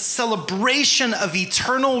Sukkot is the celebration of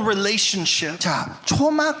eternal relationship, 자,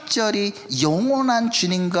 초막절이 영원한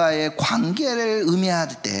주님과의 관계를 의미할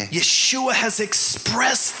때 Yeshua has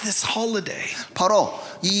expressed this holiday. 바로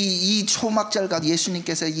이 초막절과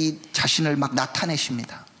예수님께서 이 자신을 막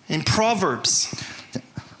나타내십니다. In Proverbs,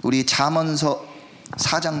 우리 잠언서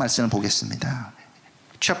 4장 말씀을 보겠습니다.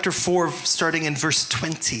 chapter 4, starting in verse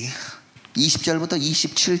 20. 20절부터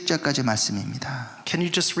 27절까지 말씀입니다. Can you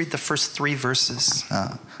just read the first 3 verses?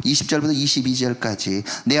 20절부터 22절까지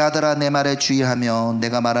내 아들아 내 말에 주의하며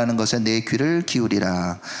내가 말하는 것에 내 귀를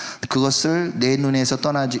기울이라. 그것을 내 눈에서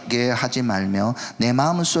떠나게 하지 말며 내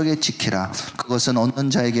마음속에 지키라. 그것은 얻는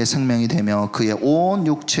자에게 생명이 되며 그의 온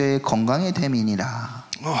육체의 건강이 됨이니라.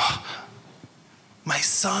 My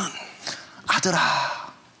son. 아들아.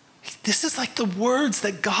 This is like the words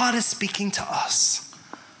that God is speaking to us.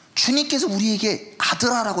 주님께서 우리에게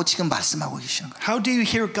아들아라고 지금 말씀하고 계시는 거예요. How do you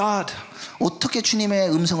hear God? 어떻게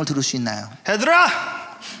주님의 음성을 들을 수 있나요?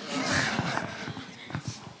 얘들아!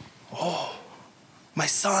 Oh, my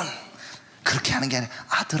son. 그렇게 하는 게 아니라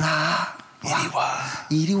아들아 이리 와.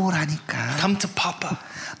 이리 오라니까. Come to Papa.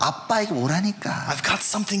 아빠에게 오라니까. I've got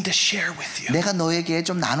something to share with you. 내가 너에게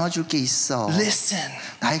좀 나눠줄 게 있어. Listen.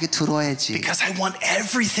 나에게 들어야지. Because I want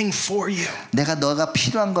everything for you. 내가 너가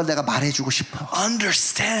필요한 걸 내가 말해주고 싶어.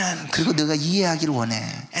 Understand. 그리고 너가 이해하기를 원해.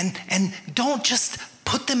 And don't just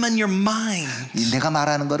put them in your mind. 내가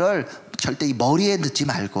말하는 거를 절대 이 머리에 넣지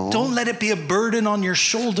말고. Don't let it be a burden on your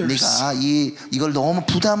shoulders. 네가 이걸 너무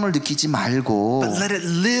부담을 느끼지 말고. But let it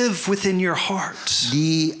live within your heart.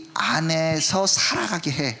 네 안에서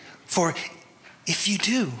살아가게 해. For if you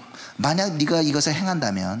do, 만약 네가 이것을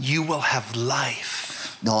행한다면 you will have life.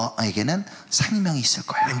 너에게는 생명이 있을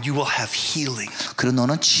거야. And you will have healing. 그리고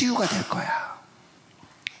너는 치유가 될 거야.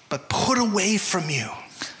 But put away from you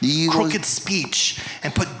crooked speech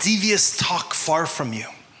and put devious talk far from you.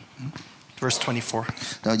 Verse 24.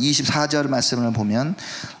 24절 말씀을 보면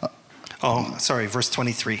verse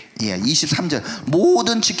 23. 예, 23절.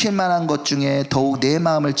 모든 지킬 만한 것 중에 더욱 내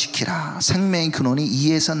마음을 지키라. 생명의 근원이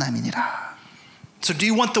이에서 남이니라. So do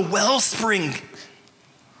you want the wellspring?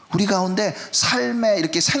 우리 가운데 삶에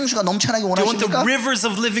이렇게 생수가 넘쳐나게 Do you want the 원하십니까? rivers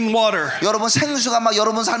of living water? 여러분 생수가 막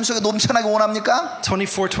여러분 삶 속에 넘쳐나게 원합니까?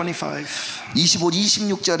 24, 25. 25,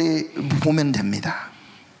 26절에 보면 됩니다.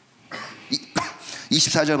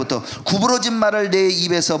 24절부터 구부러진 말을 내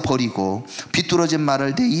입에서 버리고 비뚤어진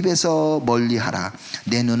말을 내 입에서 멀리하라.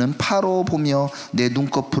 내 눈은 파로 보며 내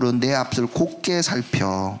눈꺼풀은 내 앞을 곱게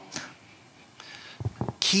살펴.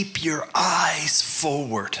 Keep your eyes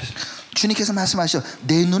forward. 주님께서 말씀하시죠.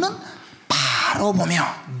 내 눈은 바로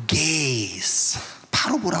보며. Gaze.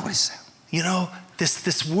 바로 보라고 했어요. You know,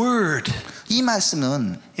 this word. 이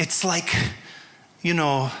말씀은 It's like, you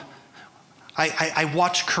know, I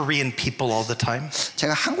watch Korean people all the time.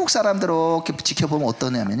 제가 한국 사람들을 이렇게 지켜보면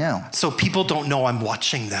어떠냐면요. So people don't know I'm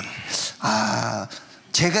watching them.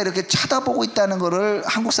 제가 이렇게 쳐다보고 있다는 거를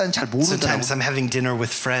한국 사람은 잘 모르더라고요. Sometimes I'm having dinner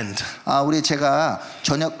with friend. 우리 제가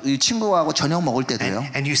저녁 친구하고 저녁 먹을 때도요.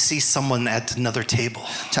 And you see someone at another table.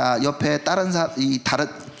 자, 옆에 다른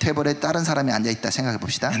테이블에 다른 사람이 앉아 있다 생각해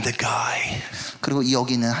봅시다. And the guy. 그리고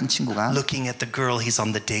여기 있는 한 친구가 looking at the girl he's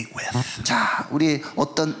on the date with. 자, 우리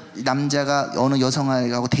어떤 남자가 어느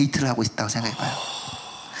여성하고 데이트를 하고 있다고 생각해 봐요.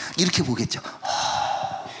 이렇게 보겠죠.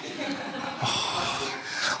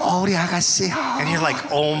 우리 아가씨. And you're like,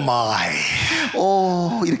 oh my.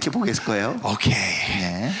 이렇게 보겠을 거예요. Okay.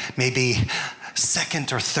 네. Maybe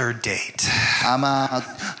second or third date. 아마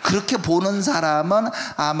그렇게 보는 사람은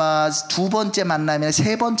아마 두 번째 만남이나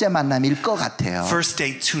세 번째 만남일 것 같아요. First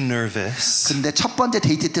date too nervous. 근데 첫 번째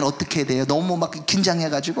데이트 때는 어떻게 돼요? 너무 막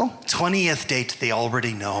긴장해가지고. 20th date they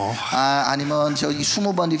already know. 아니면 저기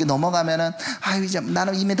 20번 이렇게 넘어가면은 이제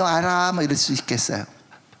나는 이미 더 알아 뭐 이럴 수 있겠어요.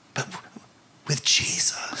 But with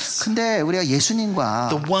Jesus. 근데 우리가 예수님과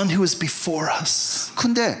the one who is before us.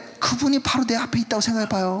 근데 그분이 바로 내 앞에 있다고 생각해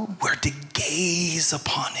봐요. We're to gaze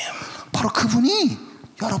upon him. 바로 그분이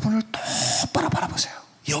여러분을 똑바로 바라보세요.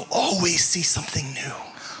 You'll always see something new.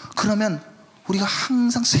 그러면 우리가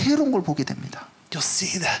항상 새로운 걸 보게 됩니다. You'll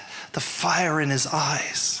see the fire in his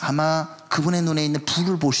eyes. 아마 그분의 눈에 있는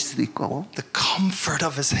불을 보실 수도 있고. The comfort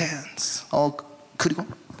of his hands. 그리고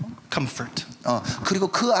comfort. 그리고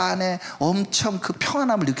그 안에 엄청 그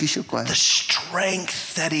평안함을 느끼실 거예요. The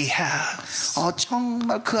strength that he has.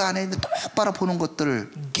 정말 그 안에 있는 똑바로 보는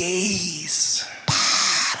것들을 gaze.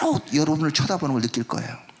 바로 여러분을 쳐다보는 걸 느낄 거예요.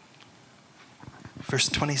 Verse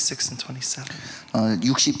 26 and 27.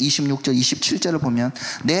 26절 27절을 보면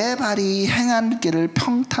내 발이 행한 길을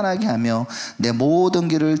평탄하게 하며 내 모든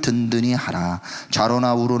길을 든든히 하라.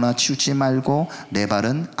 좌로나 우로나 치우치 말고 내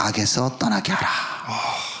발은 악에서 떠나게 하라.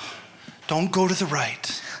 Don't go to the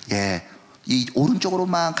right. 예, 이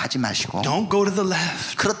오른쪽으로만 가지 마시고. Don't go to the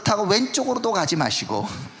left. 그렇다고 왼쪽으로도 가지 마시고.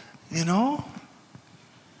 You know?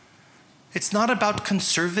 It's not about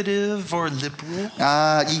conservative or liberal.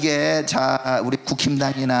 이게 자 우리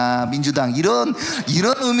국힘당이나 민주당 이런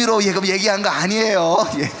의미로 얘기한 거 아니에요.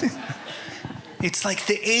 It's like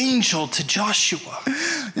the angel to Joshua.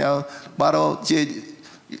 바로 이제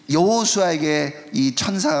여호수아에게 이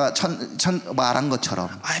천사가 말한 것처럼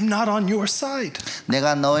I'm not on your side.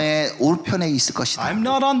 내가 너의 우편에 있을 것이다. I'm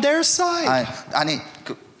not on their side.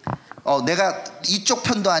 내가 이쪽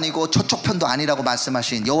편도 아니고 저쪽 편도 아니라고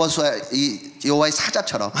말씀하신 여호와의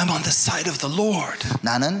사자처럼 I'm on the side of the Lord.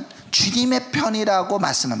 나는 주님의 편이라고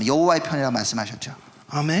말씀하면 여호와의 편이라고 말씀하셨죠.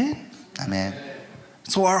 아멘. 아멘.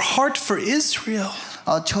 So our heart for Israel.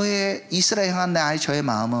 저의 이스라엘 향한 저의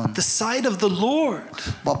마음은 the side of the Lord.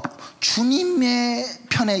 주님의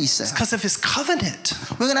편에 있어요. Because of His covenant.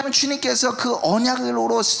 왜냐하면 주님께서 그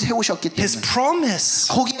언약으로 세우셨기 때문에. His promise.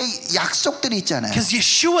 거기에 약속들이 있잖아요. Because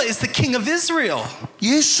Yeshua is the King of Israel.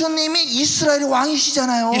 예수님이 이스라엘의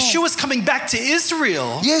왕이시잖아요. Yeshua is coming back to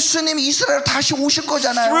Israel. 예수님이 이스라엘 다시 오실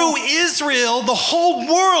거잖아요. Through Israel, the whole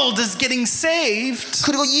world is getting saved.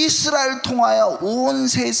 그리고 이스라엘 통하여 온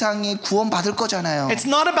세상이 구원받을 거잖아요. It's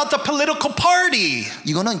not about the political party.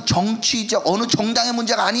 이거는 정치적 어느 정당의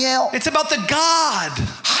문제가 아니에요. It's about the God.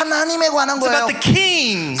 하나님에 관한 It's 거예요. about the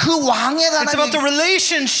King. 그 왕에 관한 It's about 얘기. the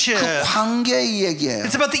relationship. 그 관계의 얘기예요.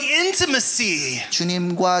 It's about the intimacy.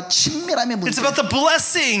 주님과 친밀함의 문제. It's about the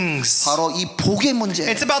blessings. 바로 이 복의 문제.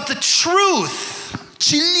 It's about the truth.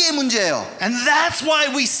 진리의 문제예요. And that's why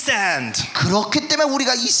we stand. 그렇기 때문에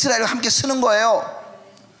우리가 이스라엘과 함께 서는 거예요.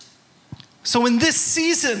 So in this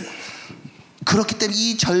season, 그렇기 때문에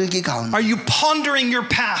이 절기 가운데 are you pondering your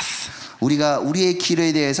path? 우리가 우리의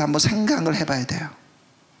길에 대해서 한번 생각을 해봐야 돼요.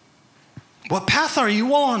 What path are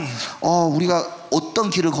you on? 우리가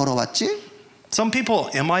어떤 길을 걸어왔지? Some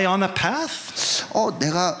people, am I on a path?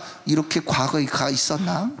 내가 이렇게 과거에 가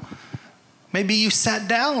있었나? Maybe you sat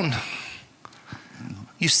down.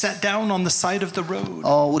 You sat down on the side of the road.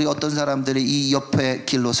 우리 어떤 사람들이 이 옆에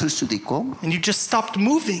길로 설 수도 있고. And you just stopped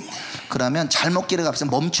moving. 그러면 잘못 길에 가면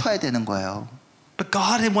멈춰야 되는 거예요. But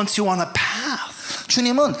God wants you on a path.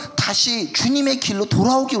 주님은 다시 주님의 길로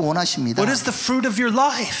돌아오기 원하십니다. What is the fruit of your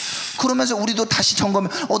life? 그러면서 우리도 다시 점검해.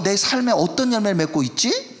 내 삶에 어떤 열매를 맺고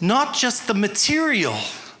있지? Not just the material.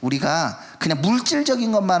 우리가 그냥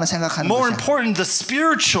물질적인 것만을 생각하는 More 것이야. important, the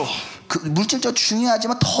spiritual. 그 물질적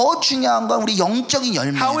중요하지만 더 중요한 건 우리 영적인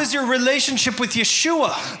열매. How is your relationship with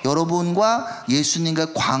Yeshua? 여러분과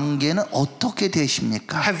예수님과의 관계는 어떻게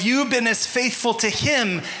되십니까? Have you been as faithful to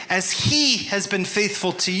Him as He has been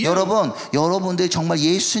faithful to you? 여러분들이 정말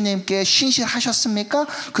예수님께 신실하셨습니까?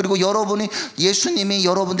 그리고 여러분이 예수님이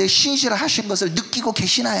여러분들의 신실하신 것을 느끼고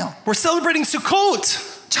계시나요? We're celebrating Sukkot.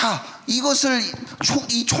 자, 이것을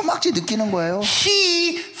이 초막절에 느끼는 거예요.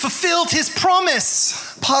 He fulfilled his promise.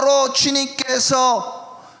 바로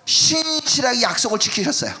주님께서 신실하게 약속을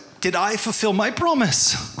지키셨어요. Did I fulfill my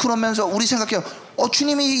promise? 그러면서 우리 생각해요.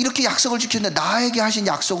 주님이 이렇게 약속을 지켰는데 나에게 하신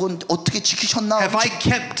약속은 어떻게 지키셨나? Have I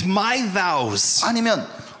kept my vows? 아니면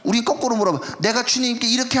우리 거꾸로 물어봐. 내가 주님께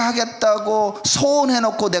이렇게 하겠다고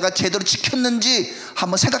소원해놓고 내가 제대로 지켰는지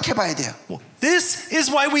한번 생각해봐야 돼요. This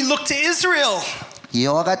is why we look to Israel.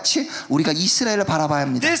 이와 같이 우리가 이스라엘을 바라봐야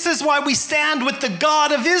합니다. This is why we stand with the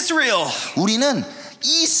God of Israel. 우리는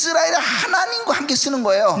이스라엘을 하나님과 함께 쓰는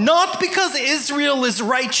거예요. Not because Israel is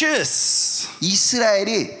righteous.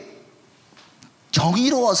 이스라엘이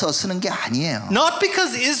정의로워서 쓰는 게 아니에요. Not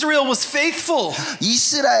because Israel was faithful.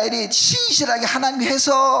 이스라엘이 신실하게 하나님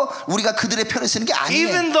해서 우리가 그들의 편을 쓰는 게 아니에요.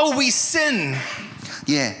 Even though we sin.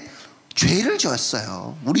 예, 죄를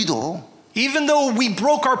지었어요. 우리도. Even though we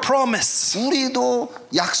broke our promise. 우리도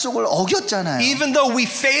약속을 어겼잖아요. Even though we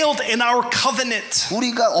failed in our covenant.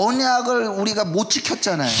 우리가 언약을 우리가 못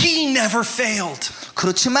지켰잖아요. He never failed.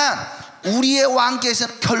 그렇지만 우리의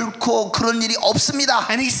왕께서는 결코 그런 일이 없습니다.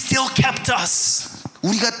 And he still kept us.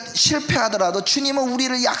 우리가 실패하더라도 주님은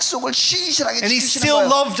우리를 약속을 신실하게 And he 지키시는 still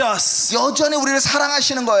거예요. loved us. 여전히 우리를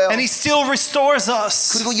사랑하시는 거예요. And he still restores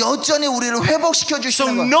us. 그리고 여전히 우리를 회복시켜 So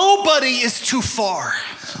주시는 거예요. nobody is too far.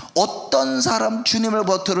 어떤 사람 주님을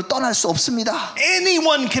버터를 떠날 수 없습니다.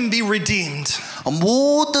 Anyone can be redeemed.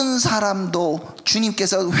 모든 사람도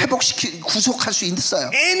주님께서 구속할 수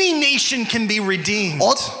있어요. Any nation can be redeemed.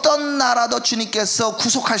 어떤 나라도 주님께서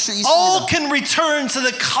구속할 수 All 있습니다. can return to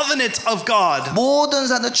the covenant of God. 모든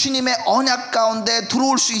사람도 주님의 언약 가운데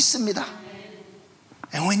들어올 수 있습니다.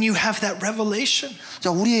 And when you have that revelation,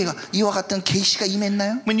 자, 우리가 이와 같은 계시가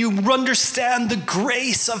임했나요? when you understand the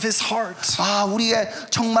grace of his heart, 아, 우리의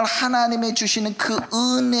정말 하나님의 주시는 그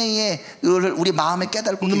은혜의 우리 마음에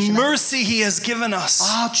깨닫고 the 계시나요? mercy he has given us,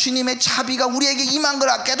 아, 주님의 자비가 우리에게 임한 걸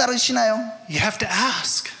깨달으시나요? you have to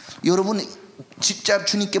ask, 여러분 직접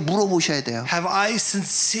주님께 물어보셔야 돼요. have I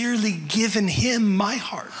sincerely given him my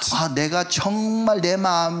heart? 아, 내가 정말 내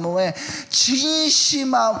마음에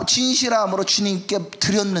진실함으로 주님께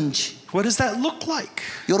드렸는지. What does that look like?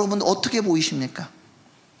 여러분 어떻게 보이십니까?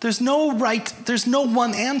 There's no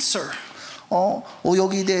one answer.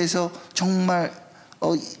 여기에 대해서 정말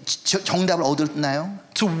정답을 얻었나요?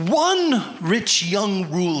 To one rich young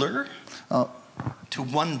ruler,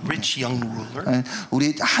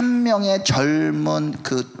 우리 한 명의 젊은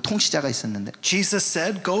그 통치자가 있었는데, Jesus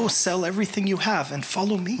said, "Go sell everything you have and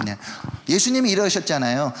follow me." 네. 예수님이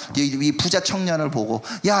이러셨잖아요. 이 부자 청년을 보고,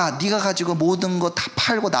 야, 네가 가지고 모든 거 다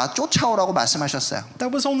팔고 나 쫓아오라고 말씀하셨어요.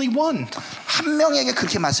 That was only one. 한 명에게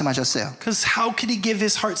그렇게 말씀하셨어요. Because how could he give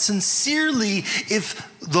his heart sincerely if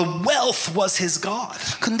the wealth was his God?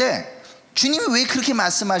 근데 주님이 왜 그렇게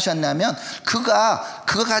말씀하셨냐면 그가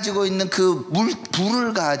가지고 있는 그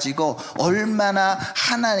부를 가지고 얼마나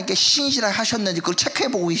하나님께 신실하게 하셨는지 그걸 체크해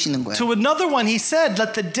보고 계시는 거예요. To another one he said,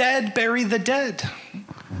 "Let the dead bury the dead."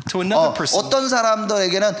 To another person. 어떤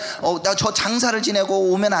사람들에게는 나 저 장사를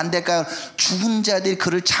지내고 오면 안 될까요? 죽은 자들이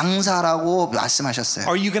그를 장사라고 말씀하셨어요.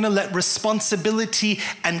 Are you going to let responsibility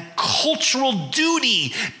and cultural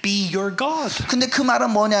duty be your God? 근데 그 말은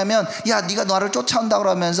뭐냐면, 야, 네가 나를 쫓아온다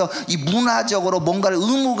그러면서 이 문화적으로 뭔가를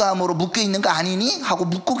의무감으로 묶여 있는 거 아니니? 하고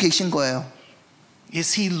묻고 계신 거예요.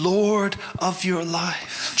 Is he Lord of your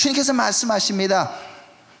life? 주님께서 말씀하십니다.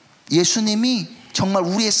 예수님이 정말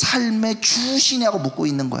우리의 삶의 주시냐고 묻고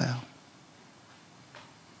있는 거예요.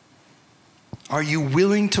 Are you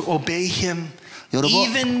willing to obey him 여러분,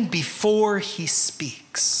 even before he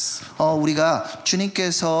speaks? 우리가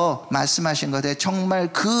주님께서 말씀하신 것에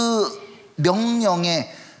정말 그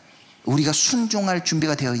명령에 우리가 순종할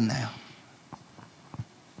준비가 되어 있나요?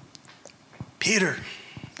 Peter,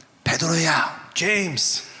 베드로야,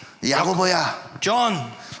 James, 야고보야,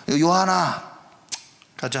 John, 요한아,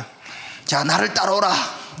 가자. 자, 나를 따라오라.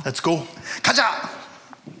 Let's go. 가자.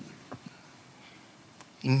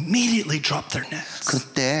 Immediately dropped their nets.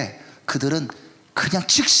 그때 그들은 그냥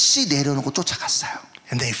즉시 내려놓고 쫓아갔어요.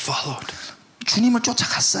 And they followed. 주님을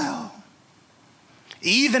쫓아갔어요.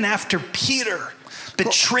 Even after Peter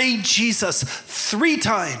betrayed Jesus 3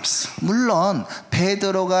 times. 물론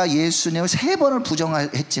베드로가 예수님을 3번을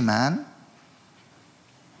부정했지만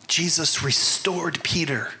Jesus restored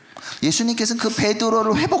Peter 예수님께서는 그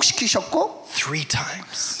베드로를 회복시키셨고 3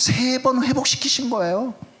 times. 3번 회복시키신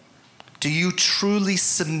거예요. Do you truly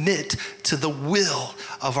submit to the will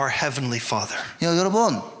of our heavenly Father?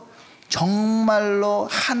 여러분, 정말로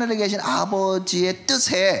하늘에 계신 아버지의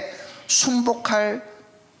뜻에 순복할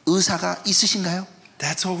의사가 있으신가요?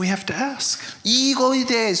 That's what we have to ask. 이거에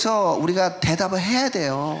대해서 우리가 대답을 해야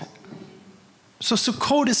돼요. So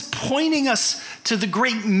Sukkot is pointing us to the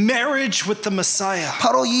great marriage with the Messiah.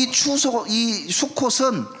 바로 이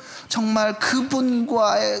수콧은 정말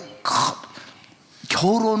그분과의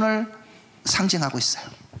결혼을 상징하고 있어요.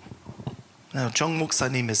 Now, 정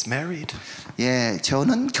목사님 is married. 예,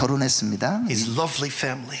 저는 결혼했습니다. He's lovely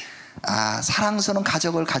family. 사랑스러운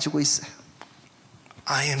가족을 가지고 있어요.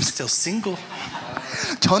 I am still single.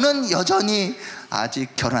 저는 여전히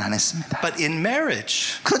아직 결혼 안 했습니다. But in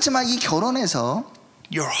marriage, 그렇지만 이 결혼에서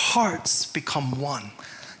your hearts become one.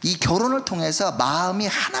 이 결혼을 통해서 마음이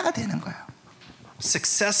하나가 되는 거예요.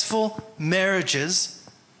 Successful marriages,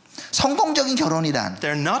 성공적인 결혼이란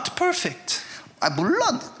they're not perfect.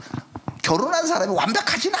 물론 결혼한 사람이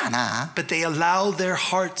완벽하지는 않아. But they allow their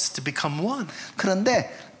hearts to become one.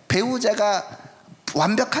 그런데 배우자가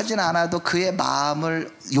완벽하지는 않아도 그의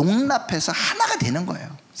마음을 용납해서 하나가 되는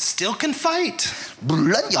거예요. Still can fight.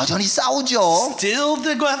 물론 여전히 싸우죠. Still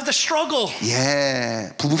they go have the struggle.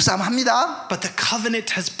 예, 부부싸움 합니다. But the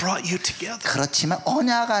covenant has brought you together. 그렇지만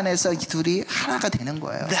언약 안에서 이 둘이 하나가 되는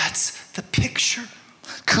거예요. That's the picture.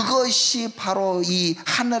 그것이 바로 이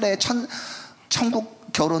하늘의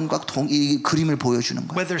천국 결혼과 이 그림을 보여주는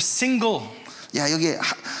거예요. Whether single, 야, 여기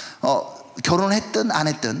결혼했든 안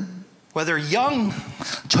했든, whether young,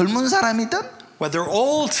 젊은 사람이든, whether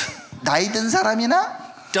old, 나이 든 사람이나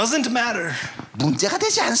doesn't matter. 문제가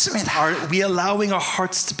되지 않습니다. Are we allowing our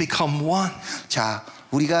hearts to become one? 자,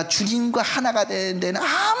 우리가 주님과 하나가 되는 데는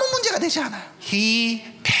아무 문제가 되지 않아요. He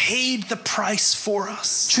paid the price for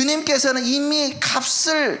us. 주님께서는 이미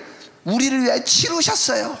값을 우리를 위해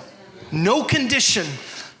치르셨어요. No condition.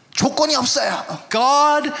 조건이 없어요.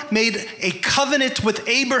 God made a covenant with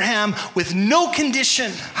Abraham with no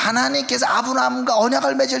condition. 하나님께서 아브라함과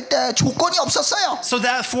언약을 맺을 때 조건이 없었어요. So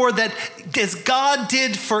therefore that as God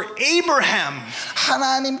did for Abraham,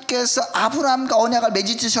 하나님께서 아브라함과 언약을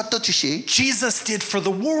맺으셨듯이 Jesus did for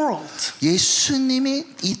the world. 예수님이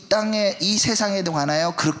이 땅에 이 세상에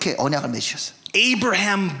관하여 그렇게 언약을 맺으셨어요.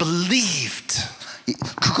 Abraham believed.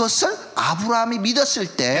 그것을 아브라함이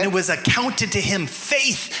믿었을 때 And it was accounted to him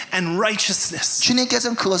faith and righteousness.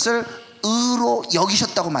 주님께서는 그것을 의로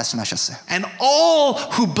여기셨다고 말씀하셨어요. And all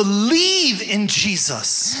who believe in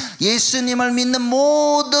Jesus 예수님을 믿는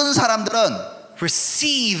모든 사람들은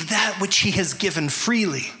receive that which he has given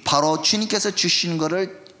freely. 바로 주님께서 주신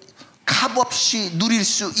것을 값없이 누릴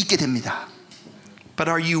수 있게 됩니다. But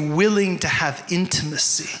are you willing to have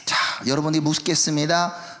intimacy? 자, 여러분이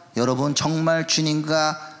묻겠습니다. 여러분 정말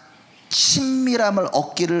주님과 친밀함을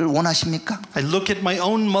얻기를 원하십니까? I look at my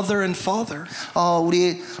own mother and father.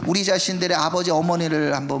 우리 자신들의 아버지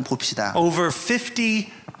어머니를 한번 봅시다. Over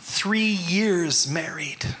 53 years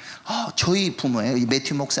married. 저희 부모예요. 이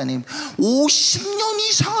매튜 목사님 50년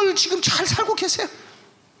이상을 지금 잘 살고 계세요.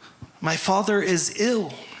 My father is ill.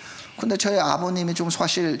 근데 저희 아버님이 좀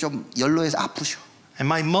사실 좀 연로해서 아프셔.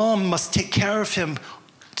 And my mom must take care of him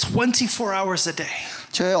 24 hours a day.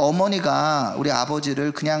 저희 어머니가 우리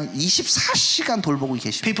아버지를 그냥 24시간 돌보고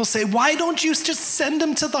계십니다. People say, why don't you just send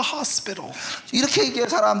him to the hospital? 이렇게 얘기해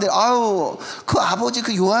사람들이 아유 그 아버지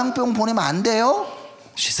그 요양병 보내면 안 돼요?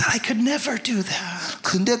 She said, I could never do that.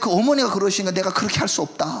 근데 그 어머니가 그러시니까 내가 그렇게 할 수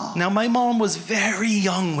없다. Now my mom was very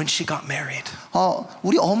young when she got married.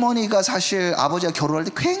 우리 어머니가 사실 아버지가 결혼할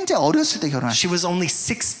때 굉장히 어렸을 때 결혼하셨어요. She was only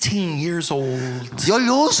 16 years old.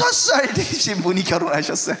 16살 되신 분이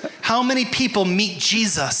결혼하셨어요. How many people meet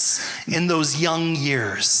Jesus in those young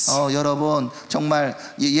years? 여러분 정말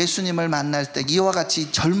예수님을 만날 때 이와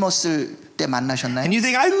같이 젊었을 때 만나셨나요? And you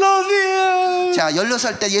think, I love him. 자,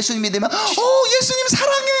 16살 때 예수님 믿으면 예수님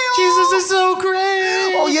사랑해요. Jesus is so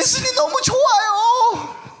great. 예수님 너무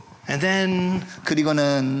좋아요. And then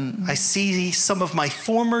그리고는 I see some of my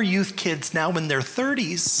former youth kids now in their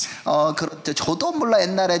 30s. 그렇죠. 저도 몰라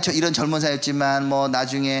옛날에 이런 젊은 사였지만 뭐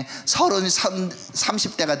나중에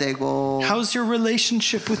 30대가 되고. How's your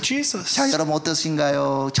relationship with Jesus? 자, 여러분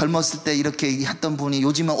어떠신가요? 젊었을 때 이렇게 했던 분이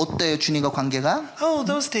요즘은 어때요? 주님과 관계가? Oh,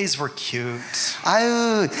 those days were cute.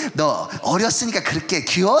 아유, 너 어렸으니까 그렇게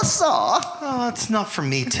귀여웠어. Oh, it's not for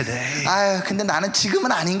me today. 아유, 근데 나는 지금은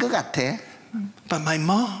아닌 것 같아. But my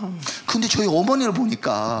mom, 근데 저희 어머니를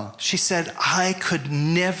보니까 she said, I could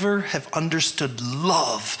never have understood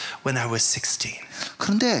love when I was 16.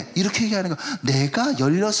 그런데 이렇게 얘기하는 거 내가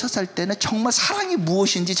 16살 때는 정말 사랑이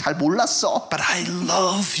무엇인지 잘 몰랐어. But I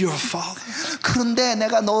love your father. 그런데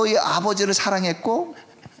내가 너의 아버지를 사랑했고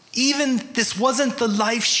Even this wasn't the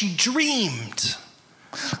life she dreamed.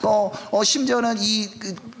 심지어는 이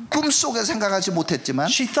꿈속에 생각하지 못했지만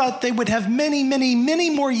She thought they would have many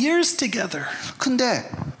more years together.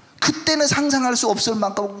 근데 그때는 상상할 수 없을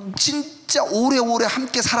만큼 진짜 오래오래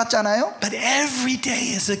함께 살았잖아요. But every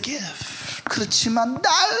day is a gift. 그렇지만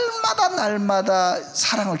날마다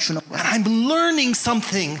사랑을 주는 거예요. And I'm learning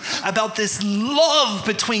something about this love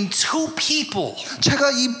between two people.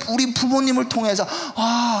 제가 우리 부모님을 통해서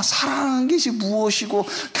사랑하는 것이 무엇이고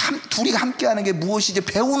둘이 함께하는 게 무엇인지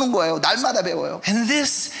배우는 거예요. 날마다 배워요. And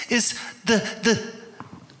this is the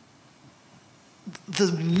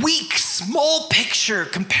weak, small picture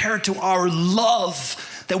compared to our love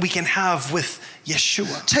that we can have with Yeshua.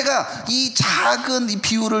 제가 이 작은 이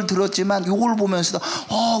비유를 들었지만 이걸 보면서도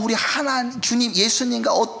우리 주님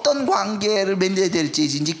예수님과 어떤 관계를 맺어야 될지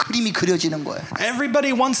이제 그림이 그려지는 거예요.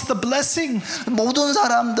 Everybody wants the blessing. 모든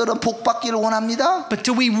사람들은 복 받기를 원합니다. But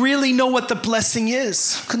do we really know what the blessing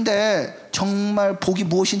is? 근데 정말 복이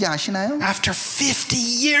무엇인지 아시나요? After 50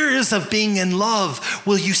 years of being in love,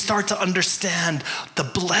 will you start to understand the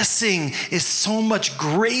blessing is so much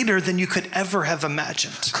greater than you could ever have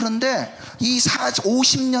imagined? 그런데 이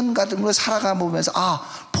 50년 같은 걸 살아가 보면서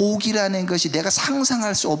복이라는 것이 내가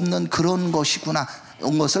상상할 수 없는 그런 것이구나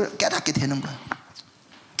이런 것을 깨닫게 되는 거예요.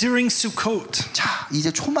 During Sukkot, 자, 이제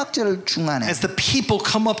초막절 중간에 as the people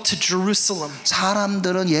come up to Jerusalem,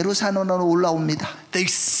 사람들은 예루살렘으로 올라옵니다. they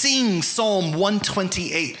sing Psalm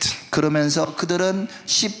 128. 그러면서 그들은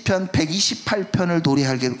시편 128편을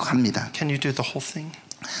노래하게 합니다. Can you do the whole thing?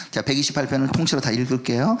 자, 128편을 통째로 다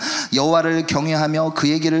읽을게요. 여호와를 경외하며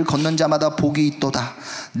그의 길을 걷는 자마다 복이 있도다.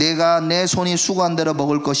 내가 내 손이 수고한 대로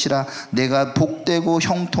먹을 것이라. 내가 복되고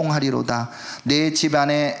형통하리로다. 내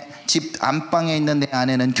집 안방에 있는 내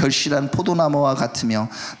아내는 결실한 포도나무와 같으며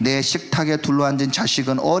내 식탁에 둘러앉은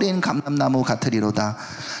자식은 어린 감람나무 같으리로다.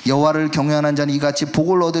 여호와를 경외하는 자는 이같이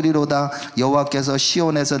복을 얻으리로다. 여호와께서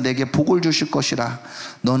시온에서 내게 복을 주실 것이라.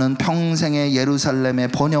 너는 평생에 예루살렘의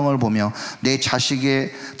번영을 보며 내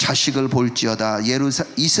자식을 볼지어다.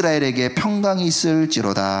 이스라엘에게 평강이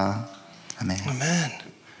있을지로다. 아멘. Amen.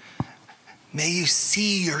 May you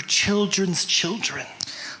see your children's children.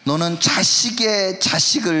 너는 자식의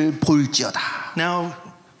자식을 볼지어다. Now,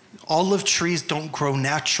 olive trees don't grow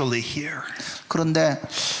naturally here. 그런데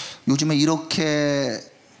요즘에 이렇게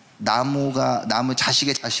나무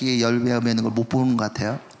자식의 열매가 맺는 걸 못 보는 것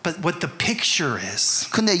같아요. But what the picture is,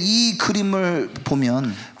 근데 이 그림을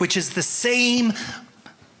보면, which is the same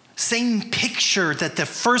picture that the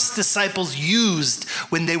first disciples used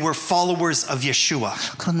when they were followers of Yeshua.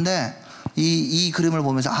 그런데 이 그림을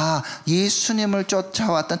보면서 예수님을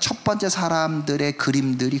쫓아왔던 첫 번째 사람들의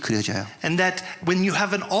그림들이 그려져요. And that when you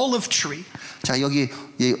have an olive tree, 자, 여기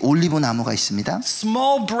올리브 나무가 있습니다.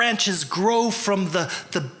 small branches grow from the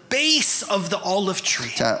base of the olive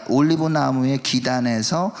tree. 자, 올리브 나무의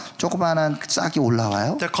기단에서 조그마한 싹이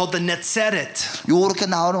올라와요. They're called the netzeret. 요렇게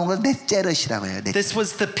나오는 걸 넷제렛이라고 해요. This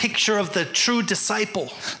was the picture of the true disciple.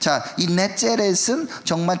 자, 이 넷제렛은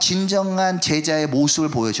정말 진정한 제자의 모습을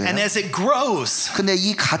보여줘요. And as it grows, 근데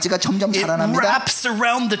이 가지가 점점 it 자라납니다. wraps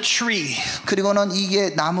around the tree. 그리고는 이게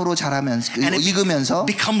나무로 자라면서 And it 익으면서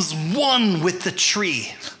becomes one with the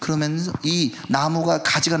tree. 그러면서 이 나무가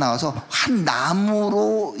가지가 나와서 한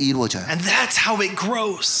나무로 이루어져요. And that's how it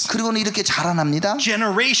grows. 그리고는 이렇게 자라납니다.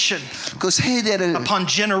 Generation 그 세대를 upon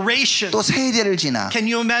generation. 또 세대를 지나.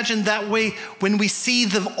 Can you imagine that way when we see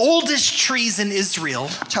the oldest trees in Israel?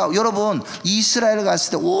 자, 여러분 이스라엘 갔을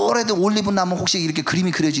때 오래된 올리브 나무 혹시 이렇게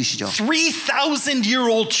그림이 그려지시죠?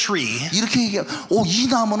 3,000-year-old tree. 이렇게 이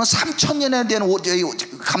나무는 3,000년에 된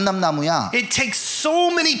감람나무야. It takes so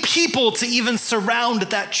many people to even surround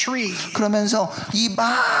that tree. 그러면서 이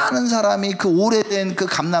많은 사람이 그 오래된 그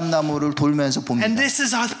감람나무를 돌면서 봅니다. And this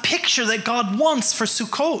is a picture that God wants for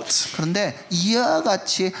Sukkot. 그런데 이와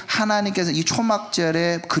같이 하나님께서 이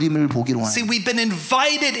초막절에 그림을 보기로 See, 하는. we've been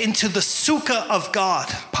invited into the sukkah of God.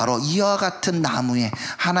 바로 이와 같은 나무에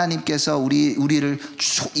하나님께서 우리를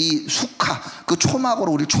이 수카 그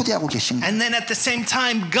초막으로 우리를 초대하고 계신 거예요. And then at the same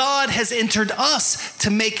time, God has entered us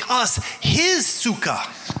to make us His sukkah.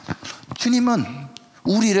 주님은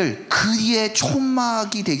우리를 그의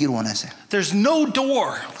초막이 되기를 원하세요. There's no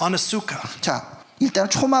door on a sukkah. 자, 일단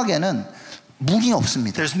초막에는 문이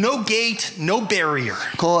없습니다. There's no gate, no barrier.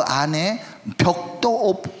 그 안에 벽도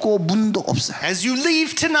없고 문도 없어요. As you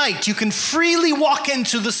leave tonight, you can freely walk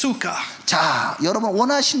into the sukkah. 자, 여러분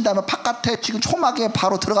원하신다면 바깥에 지금 초막에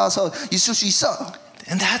바로 들어가서 있을 수 있어.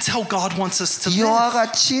 And that's how God wants us to 이와 live.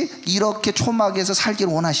 같이 이렇게 초막에서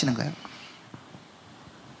살기를 원하시는 거예요.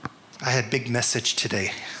 I had big message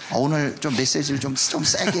today. 오늘 좀 메시지를 좀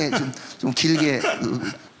세게 좀 길게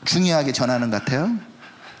중요하게 전하는 것 같아요.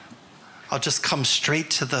 I'll just come straight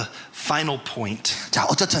to the final point. 자,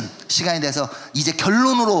 어쨌든 시간이 돼서 이제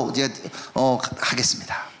결론으로 이제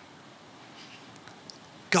하겠습니다.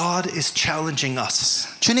 God is challenging us.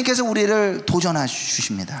 주님께서 우리를 도전해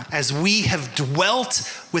주십니다. As we have dwelt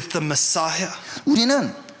with the Messiah,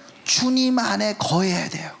 우리는 주님 안에 거해야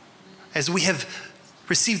돼요. as we have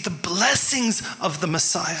received the blessings of the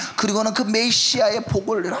Messiah, 그리고는 그 메시아의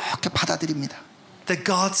복을 이렇게 받아들입니다. that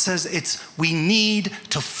God says we need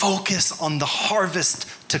to focus on the harvest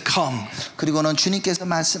to come. 그리고는 주님께서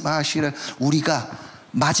말씀하시기를 우리가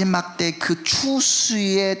마지막 때 그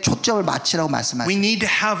추수에 초점을 맞추라고 말씀하시죠. We need to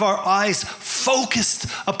have our eyes focused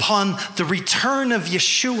upon the return of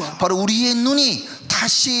Yeshua. 바로 우리의 눈이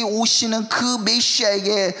다시 오시는 그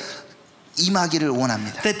메시아에게 임하기를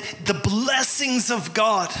원합니다. That the blessings of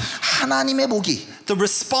God, 하나님의 복이, the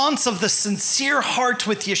response of the sincere heart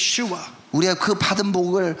with Yeshua, 우리가 그 받은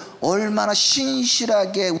복을 얼마나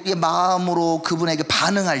신실하게 우리의 마음으로 그분에게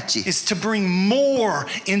반응할지, is to bring more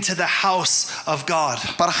into the house of God.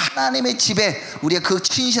 바로 하나님의 집에 우리가 그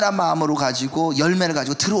신실한 마음으로 가지고 열매를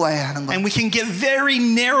가지고 들어와야 하는 거예요. And we can get very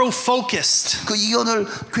narrow focused. 그 이거를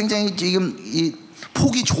굉장히 지금 이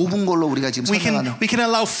폭이 좁은 걸로 우리가 지금 설명하는. We can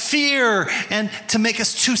allow fear and to make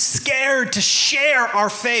us too scared to share our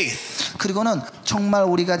faith. 그리고는 정말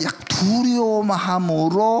우리가 약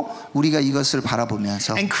두려움함으로 우리가 이것을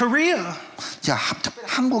바라보면서. And Korea, 자, 특별히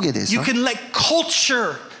한국에 대해서. you can let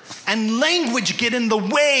culture and language get in the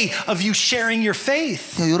way of you sharing your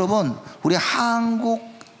faith. 여러분, 우리 한국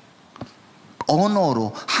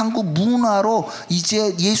언어로, 한국 문화로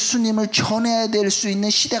이제 예수님을 전해야 될 수 있는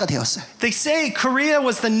시대가 되었어요. They say Korea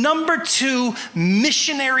was the number 2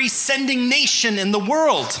 missionary sending nation in the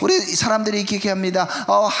world. 우리 사람들이 이렇게 얘기합니다.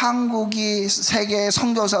 한국이 세계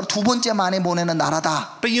선교사로 두 번째 많이 보내는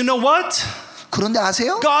나라다. But you know what? 그런데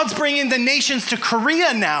아세요? God's bringing the nations to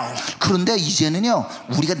Korea now. 그런데 이제는요,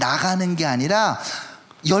 우리가 나가는 게 아니라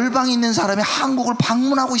열방에 있는 사람이 한국을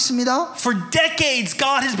방문하고 있습니다. For decades,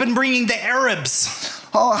 God has been bringing the Arabs.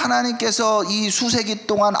 하나님께서 이 수세기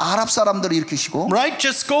동안 아랍 사람들을 일으키시고. Right?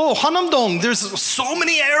 Just go 한남동. There's so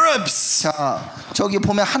many Arabs. 자, 저기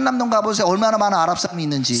보면 한남동 가보세요. 얼마나 많은 아랍 사람이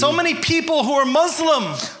있는지. So many people who are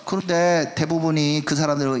Muslim. 그런데 대부분이 그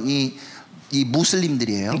사람들은 이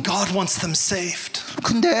무슬림들이에요. And God wants them saved.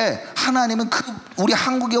 근데 하나님은 그 우리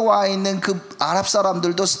한국에 와 있는 그 아랍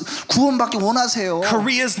사람들도 구원받기 원하세요.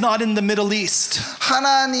 Korea is not in the Middle East.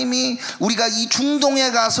 하나님이 우리가 이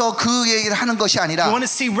중동에 가서 그 얘기를 하는 것이 아니라. You want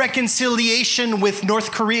to see reconciliation with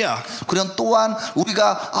North Korea? 그런 또한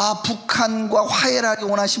우리가 북한과 화해를 하기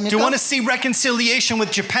원하십니까? Do you want to see reconciliation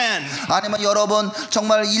with Japan? 아니면 여러분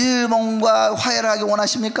정말 일본과 화해를 하기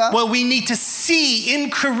원하십니까? Well, we need to see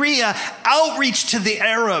in Korea outreach to the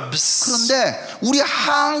Arabs. 그런데 우리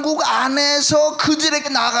한국 안에서 그들에게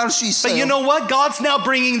나아갈 수 있어요. But you know what? God's now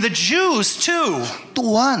bringing the Jews too.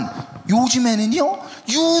 또한 요즘에는요,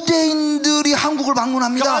 유대인들이 한국을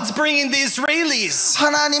방문합니다. God's bringing the Israelis.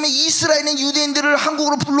 하나님의 이스라엘은 유대인들을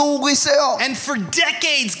한국으로 불러오고 있어요. And for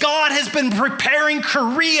decades, God has been preparing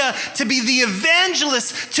Korea to be the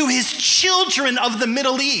evangelist to His children of the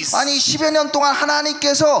Middle East. 아니 10여 년 동안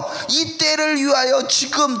하나님께서 이 때를 위하여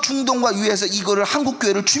지금 중동과 위에서 이거를 한국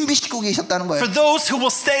교회를 준비시키고 계셨다는 거예요. For those who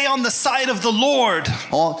will stay on the side of the Lord.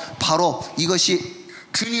 바로 이것이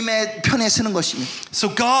주님의 편에 서는 것입니다. So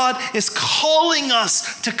God is calling us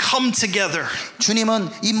to come together. 주님은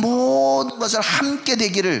이 모든 것을 함께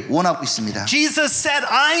되기를 원하고 있습니다. Jesus said,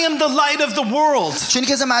 I am the light of the world.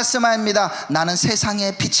 주님께서 말씀합니다. 나는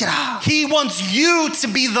세상의 빛이라. He wants you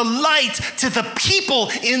to be the light to the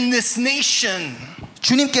people in this nation.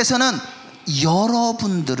 주님께서는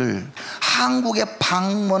여러분들을 한국에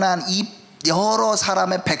방문한 이 여러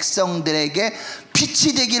사람의 백성들에게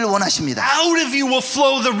빛이 되기를 원하십니다. Out of you will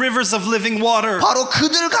flow the rivers of living water. 바로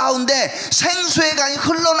그들 가운데 생수의 강이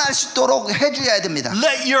흘러날 수 있도록 해줘야 됩니다.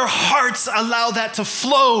 Let your hearts allow that to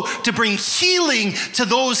flow to bring healing to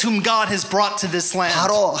those whom God has brought to this land.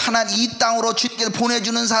 바로 하나님 이 땅으로 주님께서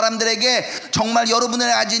보내주는 사람들에게 정말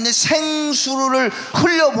여러분들의 가지고 있는 생수를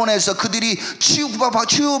흘려보내서 그들이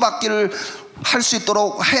치유받기를 할 수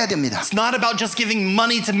있도록 해야 됩니다. It's not about just giving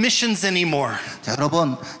money to missions anymore. 자,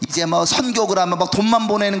 여러분 이제 뭐 선교를 하면 막 돈만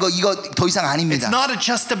보내는 거 이거 더 이상 아닙니다. It's not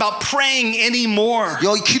just about praying anymore.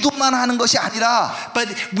 여기 기도만 하는 것이 아니라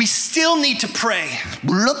But we still need to pray.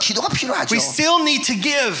 물론 기도가 필요하죠. We still need to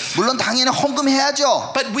give. 물론 당연히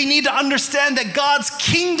헌금해야죠. But we need to understand that God's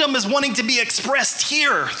kingdom is wanting to be expressed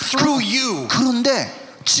here through you. 그런데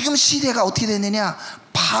지금 시대가 어떻게 됐느냐?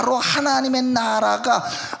 바로 하나님의 나라가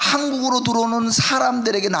한국으로 들어오는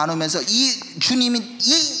사람들에게 나누면서 이 주님이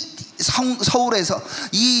이 서울에서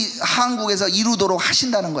이 한국에서 이루도록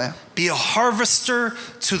하신다는 거예요. Be a harvester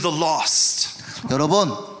to the lost.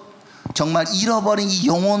 여러분 정말 잃어버린 이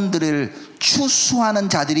영혼들을 추수하는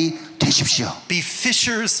자들이 되십시오. Be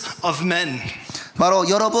fishers of men. 바로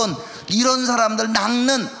여러분 이런 사람들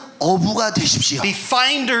낚는 어부가 되십시오. Be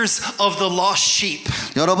finders of the lost sheep.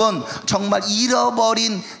 여러분 정말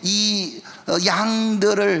잃어버린 이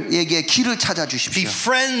양들에게 길을 찾아 Be 주십시오.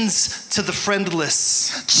 friends to the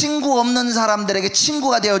friendless. 친구 없는 사람들에게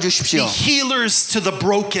친구가 되어 주십시오. Be healers to the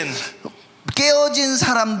broken. 깨어진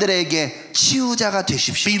사람들에게 치유자가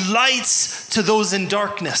되십시오. Be lights to those in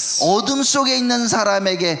darkness. 어둠 속에 있는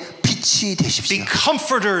사람에게 빛이 되십시오. Be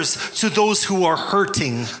comforters to those who are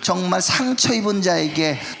hurting. 정말 상처 입은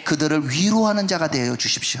자에게 그들을 위로하는 자가 되어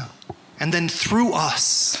주십시오. And then through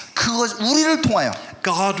us, 그것 우리를 통하여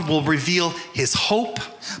God will reveal His hope.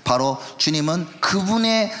 바로 주님은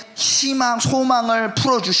그분의 희망, 소망을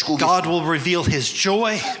풀어주시고 God will reveal His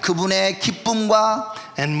joy. 그분의 기쁨과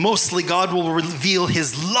And mostly God will reveal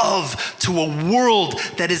His love to a world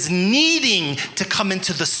that is needing to come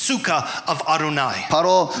into the sukkah of Adonai.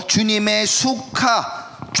 바로 주님의 수카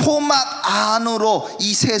초막 안으로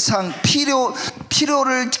이 세상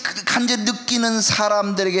필요를 간절히 느끼는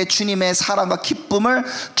사람들에게 주님의 사랑과 기쁨을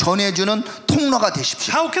전해주는 통로가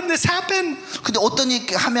되십시오. How can this happen? 근데 어떤 일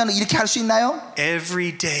하면 이렇게 할 수 있나요?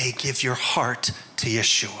 Every day give your heart to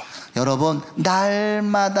Yeshua. 여러분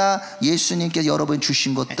날마다 예수님께 여러분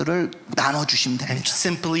주신 것들을 나눠주시면 And 됩니다.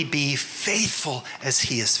 simply be faithful as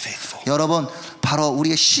He is faithful. 여러분 바로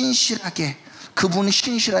우리가 신실하게 그분이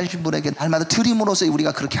신실하신 분에게 날마다 드림으로써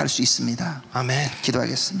우리가 그렇게 할 수 있습니다. Amen.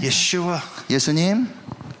 기도하겠습니다. Yeshua, 예수님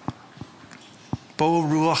Bo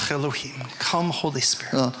Ruach Elohim, come Holy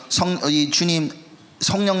Spirit. 이 주님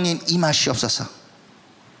성령님 임하시옵소서.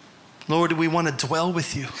 Lord, we want to dwell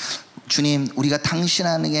with you. 주님 우리가 당신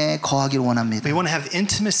안에 거하기를 원합니다. We want to have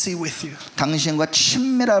intimacy with you. 당신과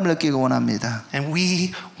친밀함을 느끼기 원합니다. And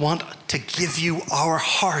we want to give you our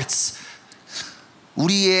hearts.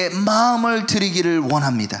 우리의 마음을 드리기를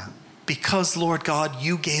원합니다. Because Lord God,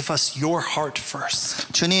 you gave us your heart first.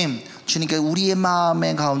 주님께 우리의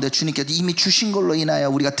마음의 가운데 주님께서 이미 주신 걸로 인하여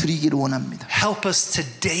우리가 드리기를 원합니다. Help us to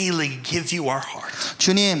daily give you our heart.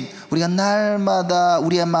 주님, 우리가 날마다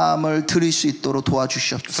우리의 마음을 드릴 수 있도록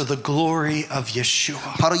도와주시옵소서. For the glory of Yeshua.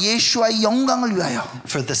 바로 예수와의 영광을 위하여.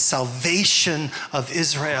 For the salvation of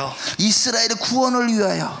Israel. 이스라엘의 구원을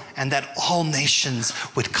위하여. And that all nations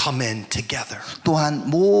would come in together. 또한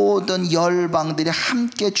모든 열방들이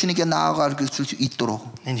함께 주님께 나아갈 수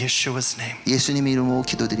있도록. In Yeshua's name. 예수님의 이름으로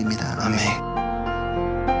기도드립니다. 아멘.